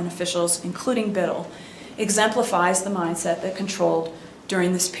Department officials, including Biddle, exemplifies the mindset that controlled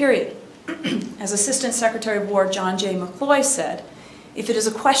during this period. As Assistant Secretary of War John J. McCloy said, "If it is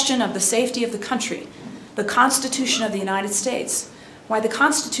a question of the safety of the country, the Constitution of the United States, why, the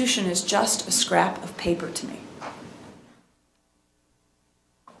Constitution is just a scrap of paper to me."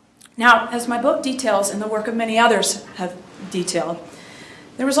 Now, as my book details and the work of many others have detailed,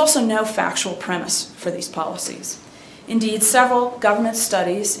 there was also no factual premise for these policies. Indeed, several government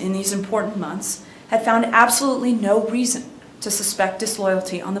studies in these important months had found absolutely no reason to suspect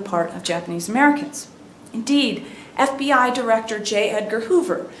disloyalty on the part of Japanese Americans. Indeed, FBI Director J. Edgar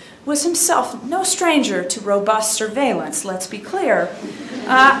Hoover was himself no stranger to robust surveillance, let's be clear,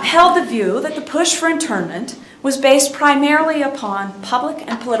 held the view that the push for internment was based primarily upon public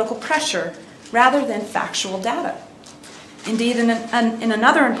and political pressure rather than factual data. Indeed, in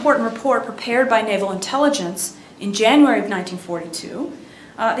another important report prepared by Naval Intelligence in January of 1942,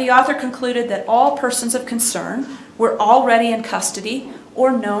 the author concluded that all persons of concern were already in custody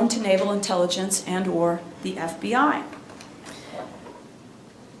or known to Naval Intelligence and/or the FBI.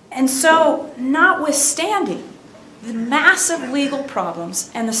 And so, notwithstanding the massive legal problems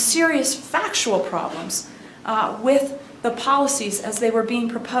and the serious factual problems with the policies as they were being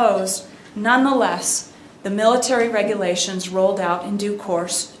proposed, nonetheless, the military regulations rolled out in due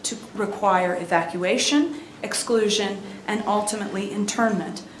course to require evacuation, exclusion, and ultimately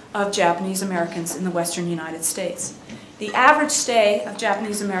internment of Japanese Americans in the Western United States. The average stay of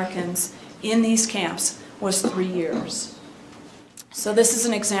Japanese Americans in these camps was 3 years. So this is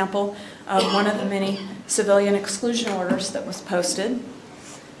an example of one of the many civilian exclusion orders that was posted.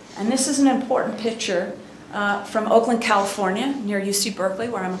 And this is an important picture from Oakland, California, near UC Berkeley,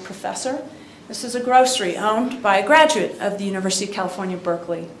 where I'm a professor. This is a grocery owned by a graduate of the University of California,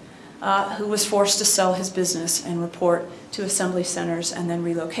 Berkeley, who was forced to sell his business and report to assembly centers and then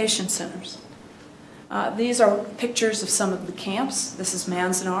relocation centers. These are pictures of some of the camps. This is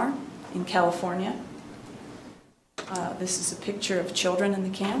Manzanar in California. This is a picture of children in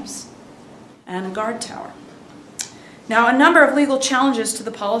the camps and a guard tower. Now, a number of legal challenges to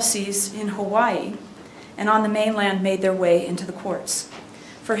the policies in Hawaii and on the mainland made their way into the courts.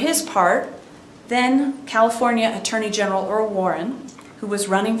 For his part, then California Attorney General Earl Warren, who was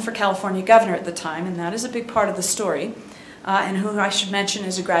running for California governor at the time, and that is a big part of the story, and who I should mention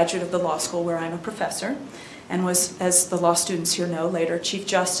is a graduate of the law school where I'm a professor, and was, as the law students here know, later Chief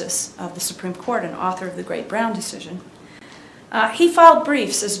Justice of the Supreme Court and author of the Great Brown decision. He filed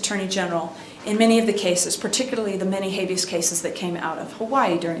briefs as Attorney General in many of the cases, particularly the many habeas cases that came out of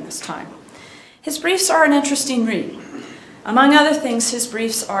Hawaii during this time. His briefs are an interesting read. Among other things, his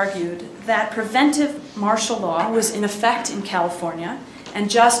briefs argued that preventive martial law was in effect in California and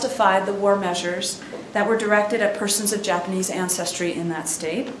justified the war measures that were directed at persons of Japanese ancestry in that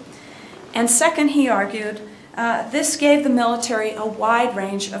state. And second, he argued, this gave the military a wide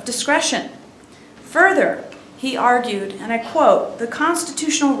range of discretion. Further, he argued, and I quote, "The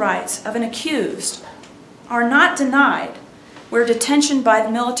constitutional rights of an accused are not denied where detention by the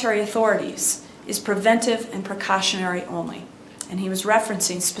military authorities is preventive and precautionary only." And he was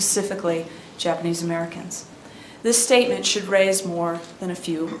referencing specifically Japanese Americans. This statement should raise more than a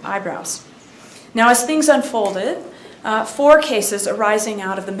few eyebrows. Now, as things unfolded, 4 cases arising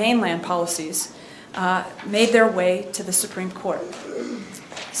out of the mainland policies made their way to the Supreme Court.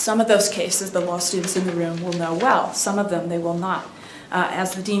 Some of those cases the law students in the room will know well. Some of them they will not.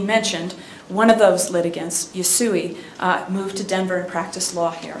 As the dean mentioned, one of those litigants, Yasui, moved to Denver and practiced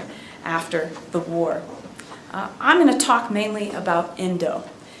law here after the war. I'm going to talk mainly about Indo.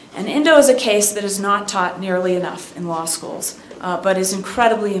 And Indo is a case that is not taught nearly enough in law schools, but is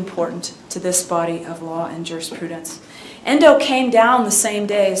incredibly important to this body of law and jurisprudence. Indo came down the same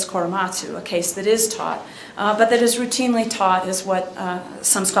day as Korematsu, a case that is taught, but that is routinely taught as what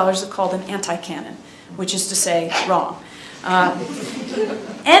some scholars have called an anti-canon, which is to say wrong.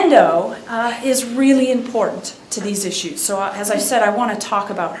 Endo is really important to these issues. So as I said, I want to talk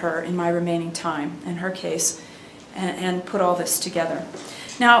about her in my remaining time and her case and put all this together.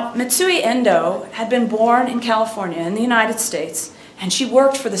 Now, Mitsui Endo had been born in California in the United States, and she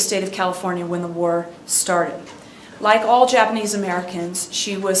worked for the state of California when the war started. Like all Japanese Americans,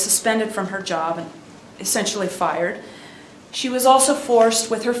 she was suspended from her job and essentially fired. She was also forced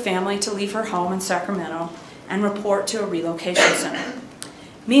with her family to leave her home in Sacramento and report to a relocation center.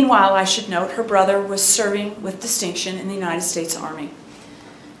 Meanwhile, I should note, her brother was serving with distinction in the United States Army.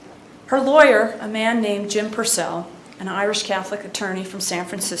 Her lawyer, a man named Jim Purcell, an Irish Catholic attorney from San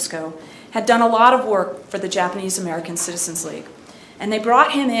Francisco, had done a lot of work for the Japanese American Citizens League, and they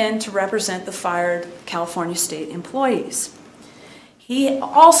brought him in to represent the fired California state employees. He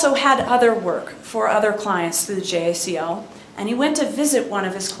also had other work for other clients through the JACL, and he went to visit one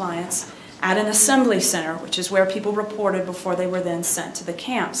of his clients at an assembly center, which is where people reported before they were then sent to the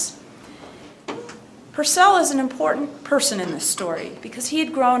camps. Purcell is an important person in this story because he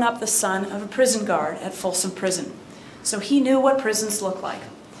had grown up the son of a prison guard at Folsom Prison, so he knew what prisons look like.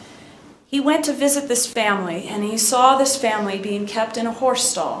 He went to visit this family, and he saw this family being kept in a horse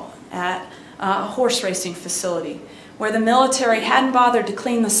stall at a horse racing facility where the military hadn't bothered to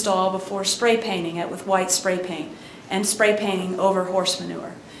clean the stall before spray painting it with white spray paint and spray painting over horse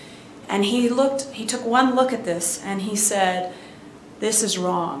manure. And he took one look at this and he said, "This is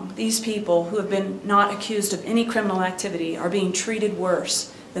wrong. These people who have been not accused of any criminal activity are being treated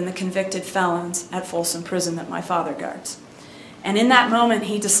worse than the convicted felons at Folsom Prison that my father guards." And in that moment,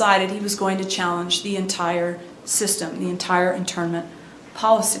 he decided he was going to challenge the entire system, the entire internment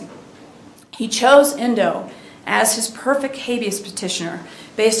policy. He chose Indo as his perfect habeas petitioner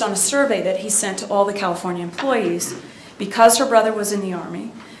based on a survey that he sent to all the California employees because her brother was in the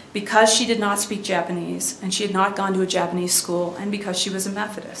Army, because she did not speak Japanese, and she had not gone to a Japanese school, and because she was a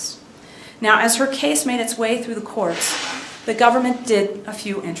Methodist. Now, as her case made its way through the courts, the government did a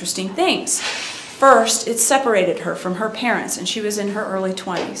few interesting things. First, it separated her from her parents, and she was in her early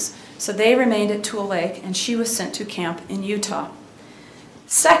 20s. So they remained at Tule Lake, and she was sent to camp in Utah.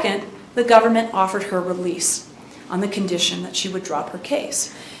 Second, the government offered her release on the condition that she would drop her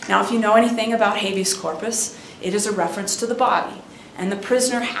case. Now, if you know anything about habeas corpus, it is a reference to the body, and the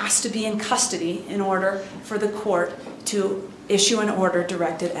prisoner has to be in custody in order for the court to issue an order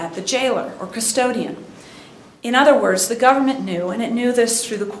directed at the jailer or custodian. In other words, the government knew, and it knew this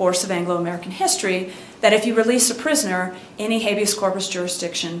through the course of Anglo-American history, that if you release a prisoner, any habeas corpus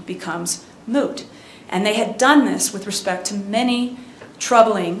jurisdiction becomes moot. And they had done this with respect to many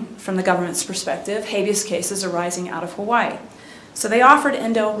troubling, from the government's perspective, habeas cases arising out of Hawaii. So they offered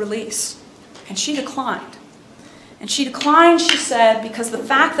Indo release, and she declined. And she declined, she said, because the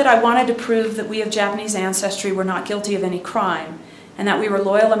fact that I wanted to prove that we of Japanese ancestry were not guilty of any crime and that we were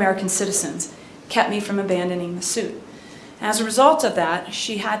loyal American citizens kept me from abandoning the suit. As a result of that,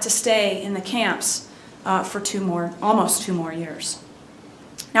 she had to stay in the camps for almost two more years.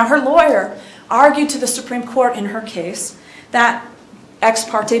 Now, her lawyer argued to the Supreme Court in her case that Ex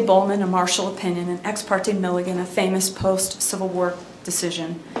parte Bowman, a Marshall opinion, and Ex parte Milligan, a famous post-Civil War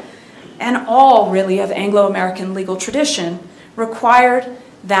decision, and all really of Anglo-American legal tradition required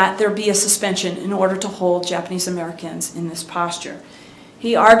that there be a suspension in order to hold Japanese Americans in this posture.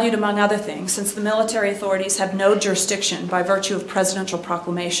 He argued, among other things, since the military authorities have no jurisdiction by virtue of presidential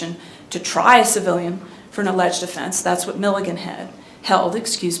proclamation to try a civilian for an alleged offense, that's what Milligan held,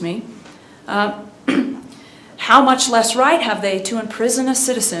 how much less right have they to imprison a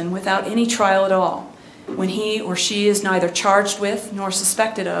citizen without any trial at all, when he or she is neither charged with nor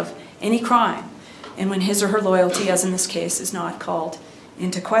suspected of any crime, and when his or her loyalty, as in this case, is not called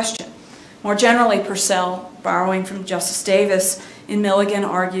into question. More generally, Purcell, borrowing from Justice Davis in Milligan,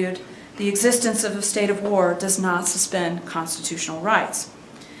 argued the existence of a state of war does not suspend constitutional rights.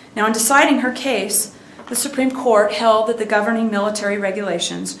 Now, in deciding her case, the Supreme Court held that the governing military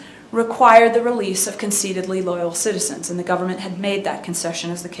regulations required the release of concededly loyal citizens, and the government had made that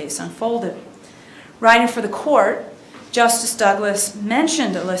concession as the case unfolded. Writing for the court, Justice Douglas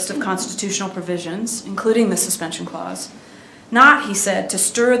mentioned a list of constitutional provisions, including the suspension clause, not, he said, to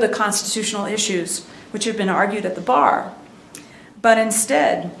stir the constitutional issues which had been argued at the bar, but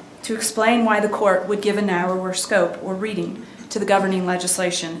instead to explain why the court would give a narrower scope or reading to the governing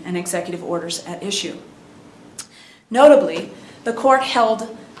legislation and executive orders at issue. Notably, the court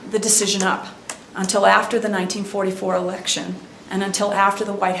held the decision up until after the 1944 election and until after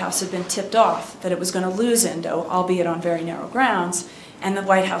the White House had been tipped off that it was going to lose Indo, albeit on very narrow grounds, and the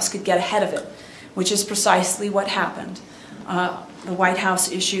White House could get ahead of it, which is precisely what happened. The White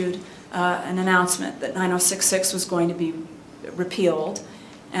House issued an announcement that 9066 was going to be repealed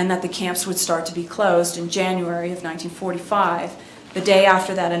and that the camps would start to be closed in January of 1945. The day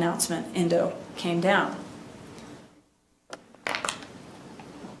after that announcement, Indo came down.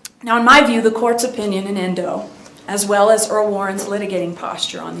 Now, in my view, the court's opinion in Indo, as well as Earl Warren's litigating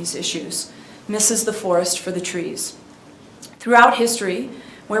posture on these issues, misses the forest for the trees. Throughout history,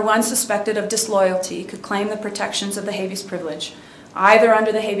 where one suspected of disloyalty could claim the protections of the habeas privilege, either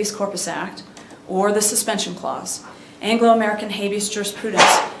under the Habeas Corpus Act or the suspension clause, Anglo-American habeas jurisprudence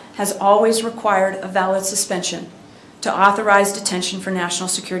has always required a valid suspension to authorize detention for national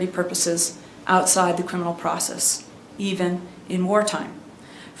security purposes outside the criminal process, even in wartime.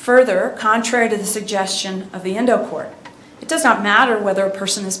 Further, contrary to the suggestion of the Indo court, it does not matter whether a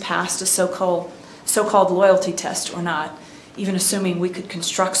person has passed a so-called loyalty test or not, even assuming we could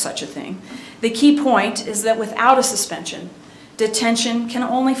construct such a thing. The key point is that without a suspension, detention can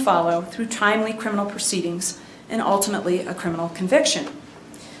only follow through timely criminal proceedings and ultimately a criminal conviction.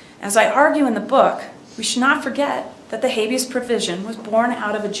 As I argue in the book, we should not forget that the habeas provision was born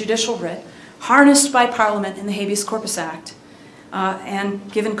out of a judicial writ harnessed by Parliament in the Habeas Corpus Act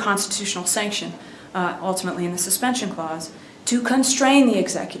and given constitutional sanction, ultimately in the suspension clause, to constrain the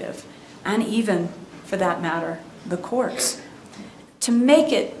executive and even, for that matter, the courts. To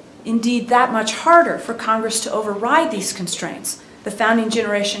make it indeed that much harder for Congress to override these constraints, the founding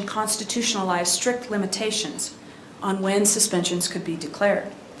generation constitutionalized strict limitations on when suspensions could be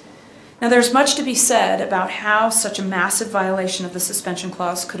declared. Now, there's much to be said about how such a massive violation of the suspension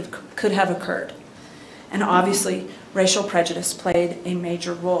clause could have occurred. And obviously, racial prejudice played a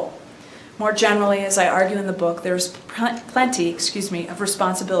major role. More generally, as I argue in the book, there is plenty of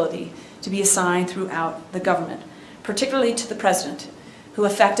responsibility to be assigned throughout the government, particularly to the president, who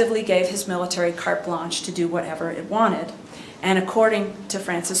effectively gave his military carte blanche to do whatever it wanted, and according to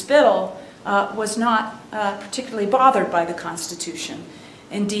Francis Biddle, was not particularly bothered by the Constitution.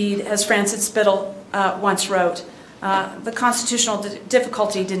 Indeed, as Francis Biddle once wrote, the constitutional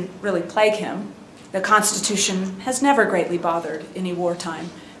difficulty didn't really plague him. The Constitution has never greatly bothered any wartime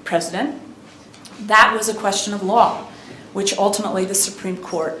president. That was a question of law, which ultimately the Supreme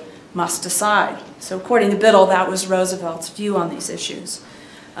Court must decide. So according to Biddle, that was Roosevelt's view on these issues.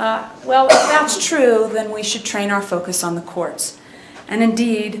 Well, if that's true, then we should train our focus on the courts. And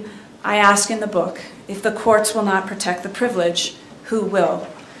indeed, I ask in the book, if the courts will not protect the privilege, who will?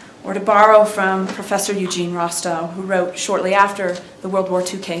 Or to borrow from Professor Eugene Rostow, who wrote shortly after the World War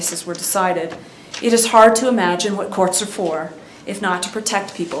II cases were decided, "It is hard to imagine what courts are for, if not to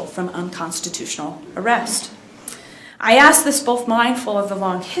protect people from unconstitutional arrest." I ask this both mindful of the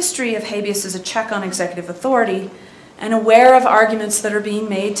long history of habeas as a check on executive authority and aware of arguments that are being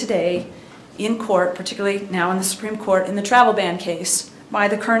made today in court, particularly now in the Supreme Court in the travel ban case, by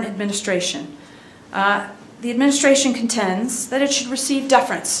the current administration. The administration contends that it should receive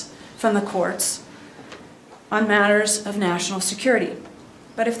deference from the courts on matters of national security.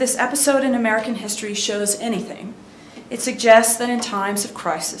 But if this episode in American history shows anything, it suggests that in times of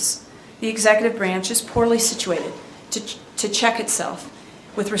crisis, the executive branch is poorly situated to check itself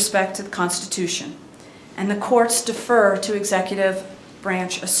with respect to the Constitution, and the courts defer to executive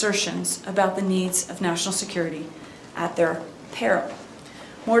branch assertions about the needs of national security at their peril.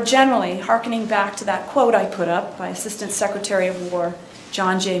 More generally, hearkening back to that quote I put up by Assistant Secretary of War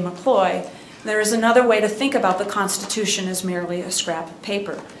John J. McCloy, there is another way to think about the Constitution as merely a scrap of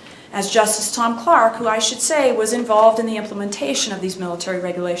paper. As Justice Tom Clark, who I should say was involved in the implementation of these military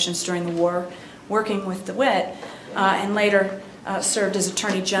regulations during the war, working with DeWitt, and later served as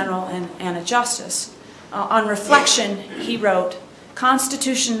Attorney General and a Justice. On reflection, he wrote,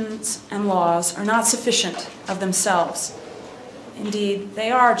 "Constitutions and laws are not sufficient of themselves. Indeed,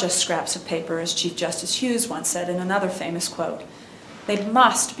 they are just scraps of paper," as Chief Justice Hughes once said in another famous quote. They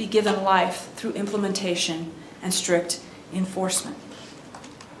must be given life through implementation and strict enforcement.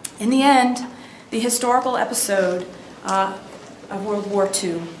 In the end, the historical episode of World War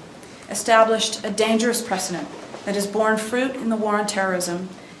II established a dangerous precedent that has borne fruit in the war on terrorism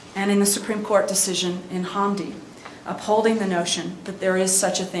and in the Supreme Court decision in Hamdi, upholding the notion that there is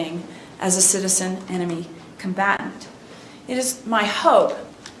such a thing as a citizen-enemy combatant. It is my hope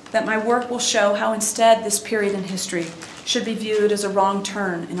that my work will show how instead this period in history should be viewed as a wrong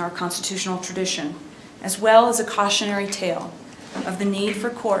turn in our constitutional tradition, as well as a cautionary tale of the need for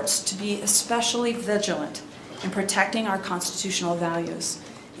courts to be especially vigilant in protecting our constitutional values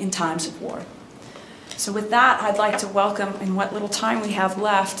in times of war. So with that, I'd like to welcome, in what little time we have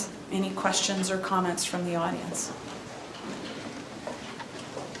left, any questions or comments from the audience.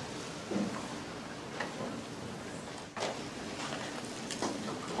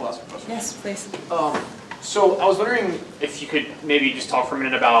 Yes, please. So I was wondering if you could maybe just talk for a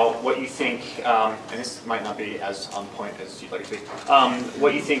minute about what you think, and this might not be as on point as you'd like it to be,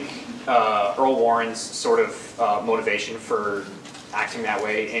 what you think Earl Warren's sort of motivation for acting that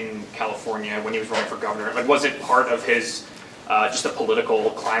way in California when he was running for governor. Like, was it part of his just the political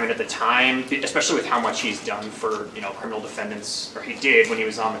climate at the time, especially with how much he's done for, you know, criminal defendants, or he did when he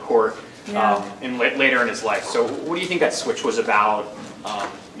was on the court, and later in his life. So what do you think that switch was about?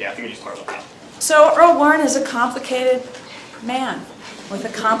 Yeah, if you could just talk about that. So Earl Warren is a complicated man with a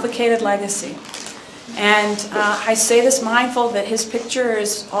complicated legacy. And I say this mindful that his picture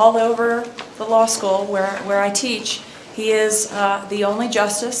is all over the law school where I teach. He is the only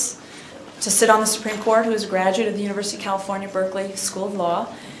justice to sit on the Supreme Court who is a graduate of the University of California, Berkeley School of Law.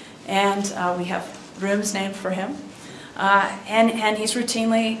 And we have rooms named for him. And he's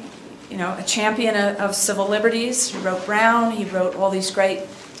routinely, you know, a champion of civil liberties. He wrote Brown. He wrote all these great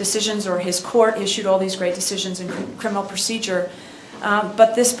decisions, or his court issued all these great decisions in criminal procedure.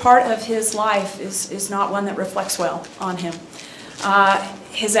 But this part of his life is not one that reflects well on him.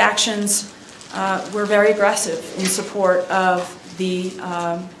 His actions were very aggressive in support of the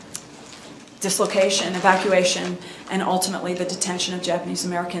dislocation, evacuation, and ultimately the detention of Japanese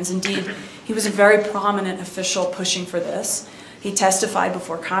Americans. Indeed, he was a very prominent official pushing for this. He testified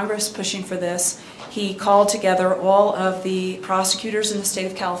before Congress pushing for this. He called together all of the prosecutors in the state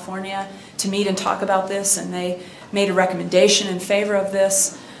of California to meet and talk about this, and they made a recommendation in favor of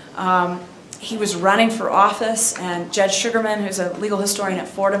this. He was running for office, and Judge Sugarman, who's a legal historian at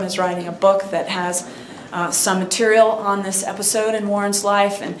Fordham, is writing a book that has some material on this episode in Warren's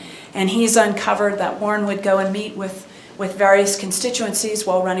life, and he's uncovered that Warren would go and meet with various constituencies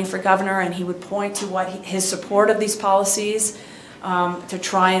while running for governor, and he would point to what his support of these policies to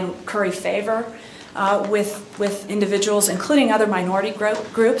try and curry favor with individuals, including other minority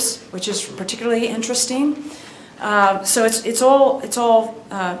groups, which is particularly interesting. So it's all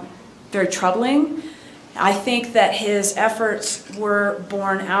very troubling. I think that his efforts were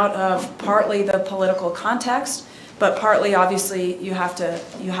born out of partly the political context, but partly, obviously, you have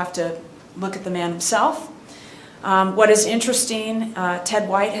to look at the man himself. What is interesting, Ted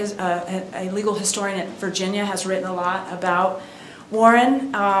White, a legal historian at Virginia, has written a lot about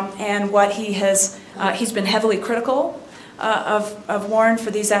Warren and what he's been heavily critical of Warren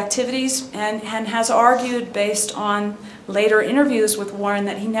for these activities, and has argued, based on later interviews with Warren,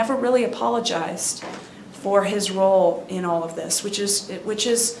 that he never really apologized for his role in all of this, which is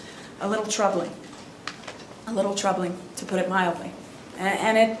a little troubling to put it mildly,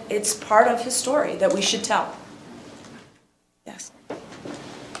 and it's part of his story that we should tell. Yes.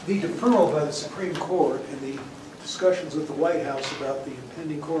 The deferral by the Supreme Court and the discussions with the White House about the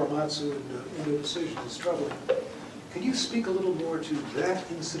impending Korematsu and Indo decision is troubling. Can you speak a little more to that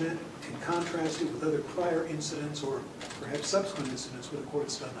incident and contrast it with other prior incidents or perhaps subsequent incidents where the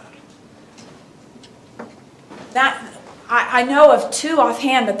court's done that? I know of two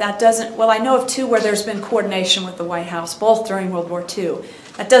offhand, but that doesn't, well, I know of two where there's been coordination with the White House, both during World War II.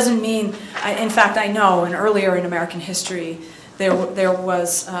 That doesn't mean, in fact, I know, and earlier in American history, there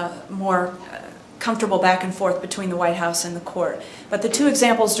was more comfortable back and forth between the White House and the court. But the two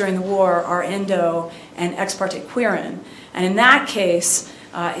examples during the war are Indo and Ex parte Quirin. And in that case,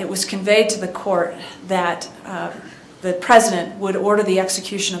 it was conveyed to the court that the president would order the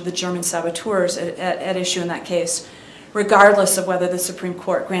execution of the German saboteurs at issue in that case, regardless of whether the Supreme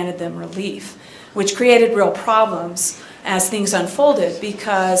Court granted them relief, which created real problems as things unfolded,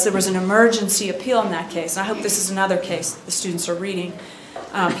 because there was an emergency appeal in that case. And I hope this is another case that the students are reading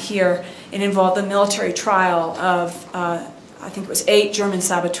here. It involved the military trial of, I think it was 8 German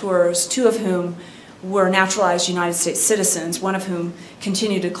saboteurs, 2 of whom were naturalized United States citizens, one of whom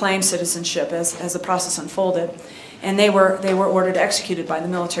continued to claim citizenship as the process unfolded. And they were ordered executed by the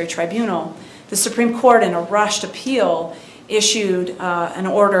military tribunal. The Supreme Court, in a rushed appeal, issued an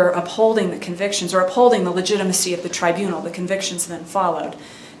order upholding the convictions, or upholding the legitimacy of the tribunal. The convictions then followed.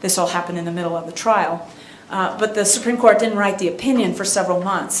 This all happened in the middle of the trial. But the Supreme Court didn't write the opinion for several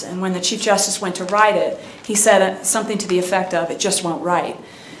months, and when the Chief Justice went to write it, he said something to the effect of, "It just won't write,"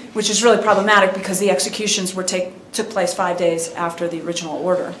 which is really problematic because the executions took place 5 days after the original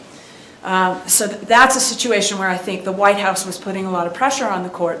order. So that's a situation where I think the White House was putting a lot of pressure on the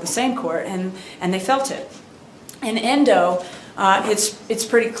court, the same court, and they felt it. In Endo, it's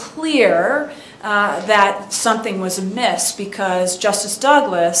pretty clear that something was amiss because Justice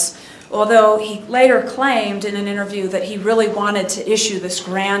Douglas, although he later claimed in an interview that he really wanted to issue this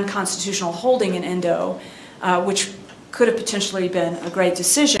grand constitutional holding in Endo, which could have potentially been a great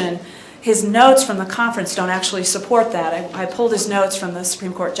decision, his notes from the conference don't actually support that. I pulled his notes from the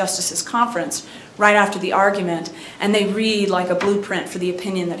Supreme Court Justices Conference right after the argument, and they read like a blueprint for the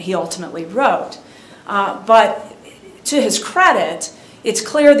opinion that he ultimately wrote. But to his credit, it's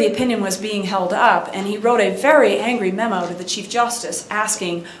clear the opinion was being held up, and he wrote a very angry memo to the Chief Justice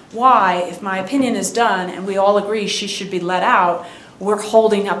asking why, if my opinion is done and we all agree she should be let out, we're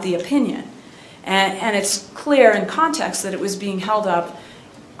holding up the opinion. And it's clear in context that it was being held up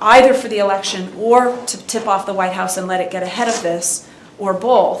either for the election or to tip off the White House and let it get ahead of this, or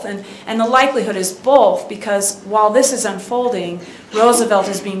both. And the likelihood is both, because while this is unfolding, Roosevelt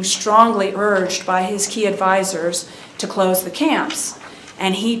is being strongly urged by his key advisors to close the camps.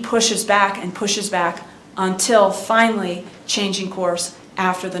 And he pushes back and pushes back until finally changing course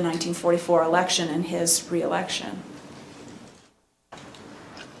after the 1944 election and his re-election.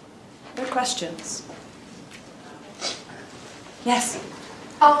 Other questions? Yes?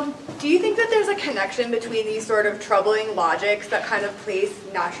 Do you think that there's a connection between these sort of troubling logics that kind of place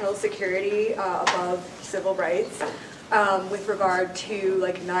national security above civil rights with regard to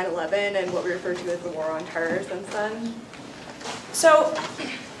like 9/11 and what we refer to as the war on terror since then? So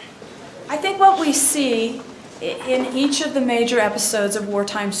I think what we see in each of the major episodes of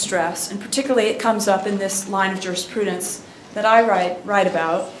wartime stress, and particularly it comes up in this line of jurisprudence that I write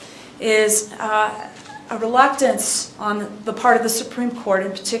about, is a reluctance on the part of the Supreme Court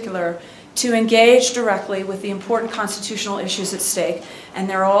in particular to engage directly with the important constitutional issues at stake, and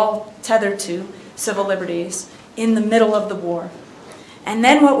they're all tethered to civil liberties, in the middle of the war. And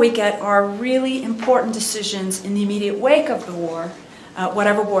then what we get are really important decisions in the immediate wake of the war,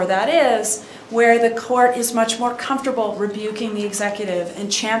 whatever war that is, where the court is much more comfortable rebuking the executive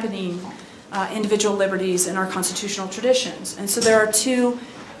and championing individual liberties in our constitutional traditions. And so there are two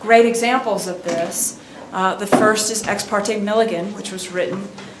great examples of this. The first is Ex parte Milligan, which was written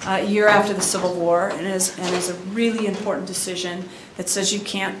a year after the Civil War, and is a really important decision that says you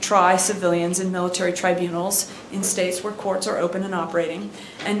can't try civilians in military tribunals in states where courts are open and operating,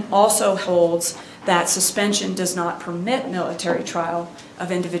 and also holds that suspension does not permit military trial of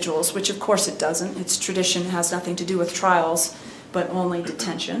individuals, which of course it doesn't. Its tradition has nothing to do with trials, but only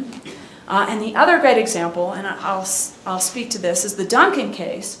detention. And the other great example, and I'll speak to this, is the Duncan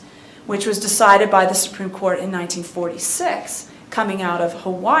case, which was decided by the Supreme Court in 1946, coming out of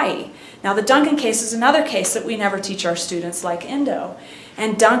Hawaii. Now, the Duncan case is another case that we never teach our students, like Endo.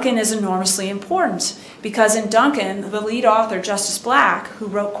 And Duncan is enormously important, because in Duncan, the lead author, Justice Black, who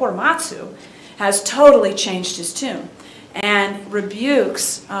wrote Korematsu, has totally changed his tune and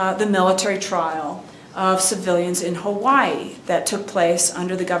rebukes the military trial of civilians in Hawaii that took place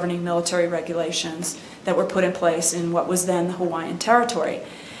under the governing military regulations that were put in place in what was then the Hawaiian Territory.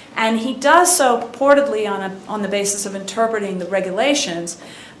 And he does so purportedly on the basis of interpreting the regulations,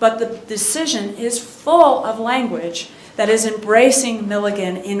 but the decision is full of language that is embracing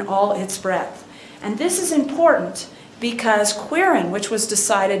Milligan in all its breadth. And this is important because Quirin, which was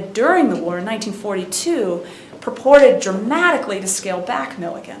decided during the war in 1942, purported dramatically to scale back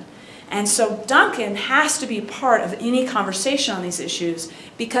Milligan. And so Duncan has to be part of any conversation on these issues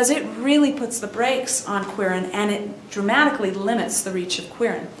because it really puts the brakes on Quirin and it dramatically limits the reach of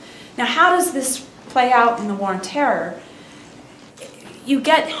Quirin. Now, how does this play out in the War on Terror? You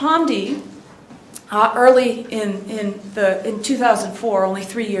get Hamdi early in 2004, only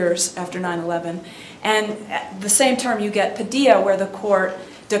 3 years after 9/11, and at the same term you get Padilla, where the court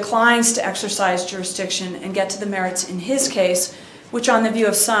declines to exercise jurisdiction and get to the merits in his case, which on the view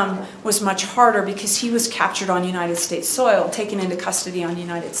of some was much harder because he was captured on United States soil, taken into custody on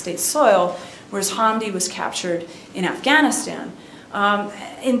United States soil, whereas Hamdi was captured in Afghanistan.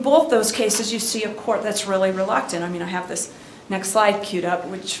 In both those cases, you see a court that's really reluctant. I mean, I have this next slide queued up,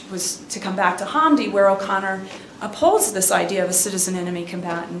 which was to come back to Hamdi, where O'Connor upholds this idea of a citizen enemy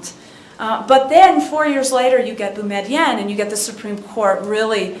combatant. But then 4 years later, you get Boumediene, and you get the Supreme Court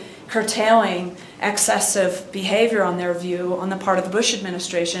really curtailing excessive behavior on their view on the part of the Bush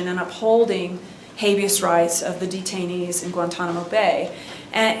administration and upholding habeas rights of the detainees in Guantanamo Bay.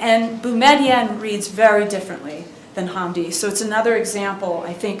 And Boumediene reads very differently than Hamdi. So it's another example,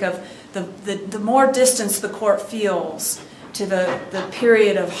 I think, of the more distance the court feels to the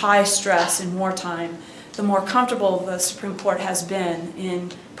period of high stress in wartime, the more comfortable the Supreme Court has been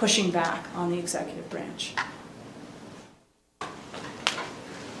in pushing back on the executive branch.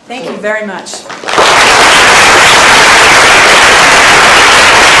 Thank you very much. So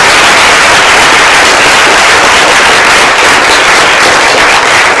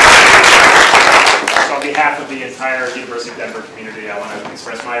on behalf of the entire University of Denver community, I want to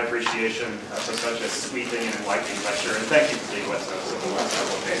express my appreciation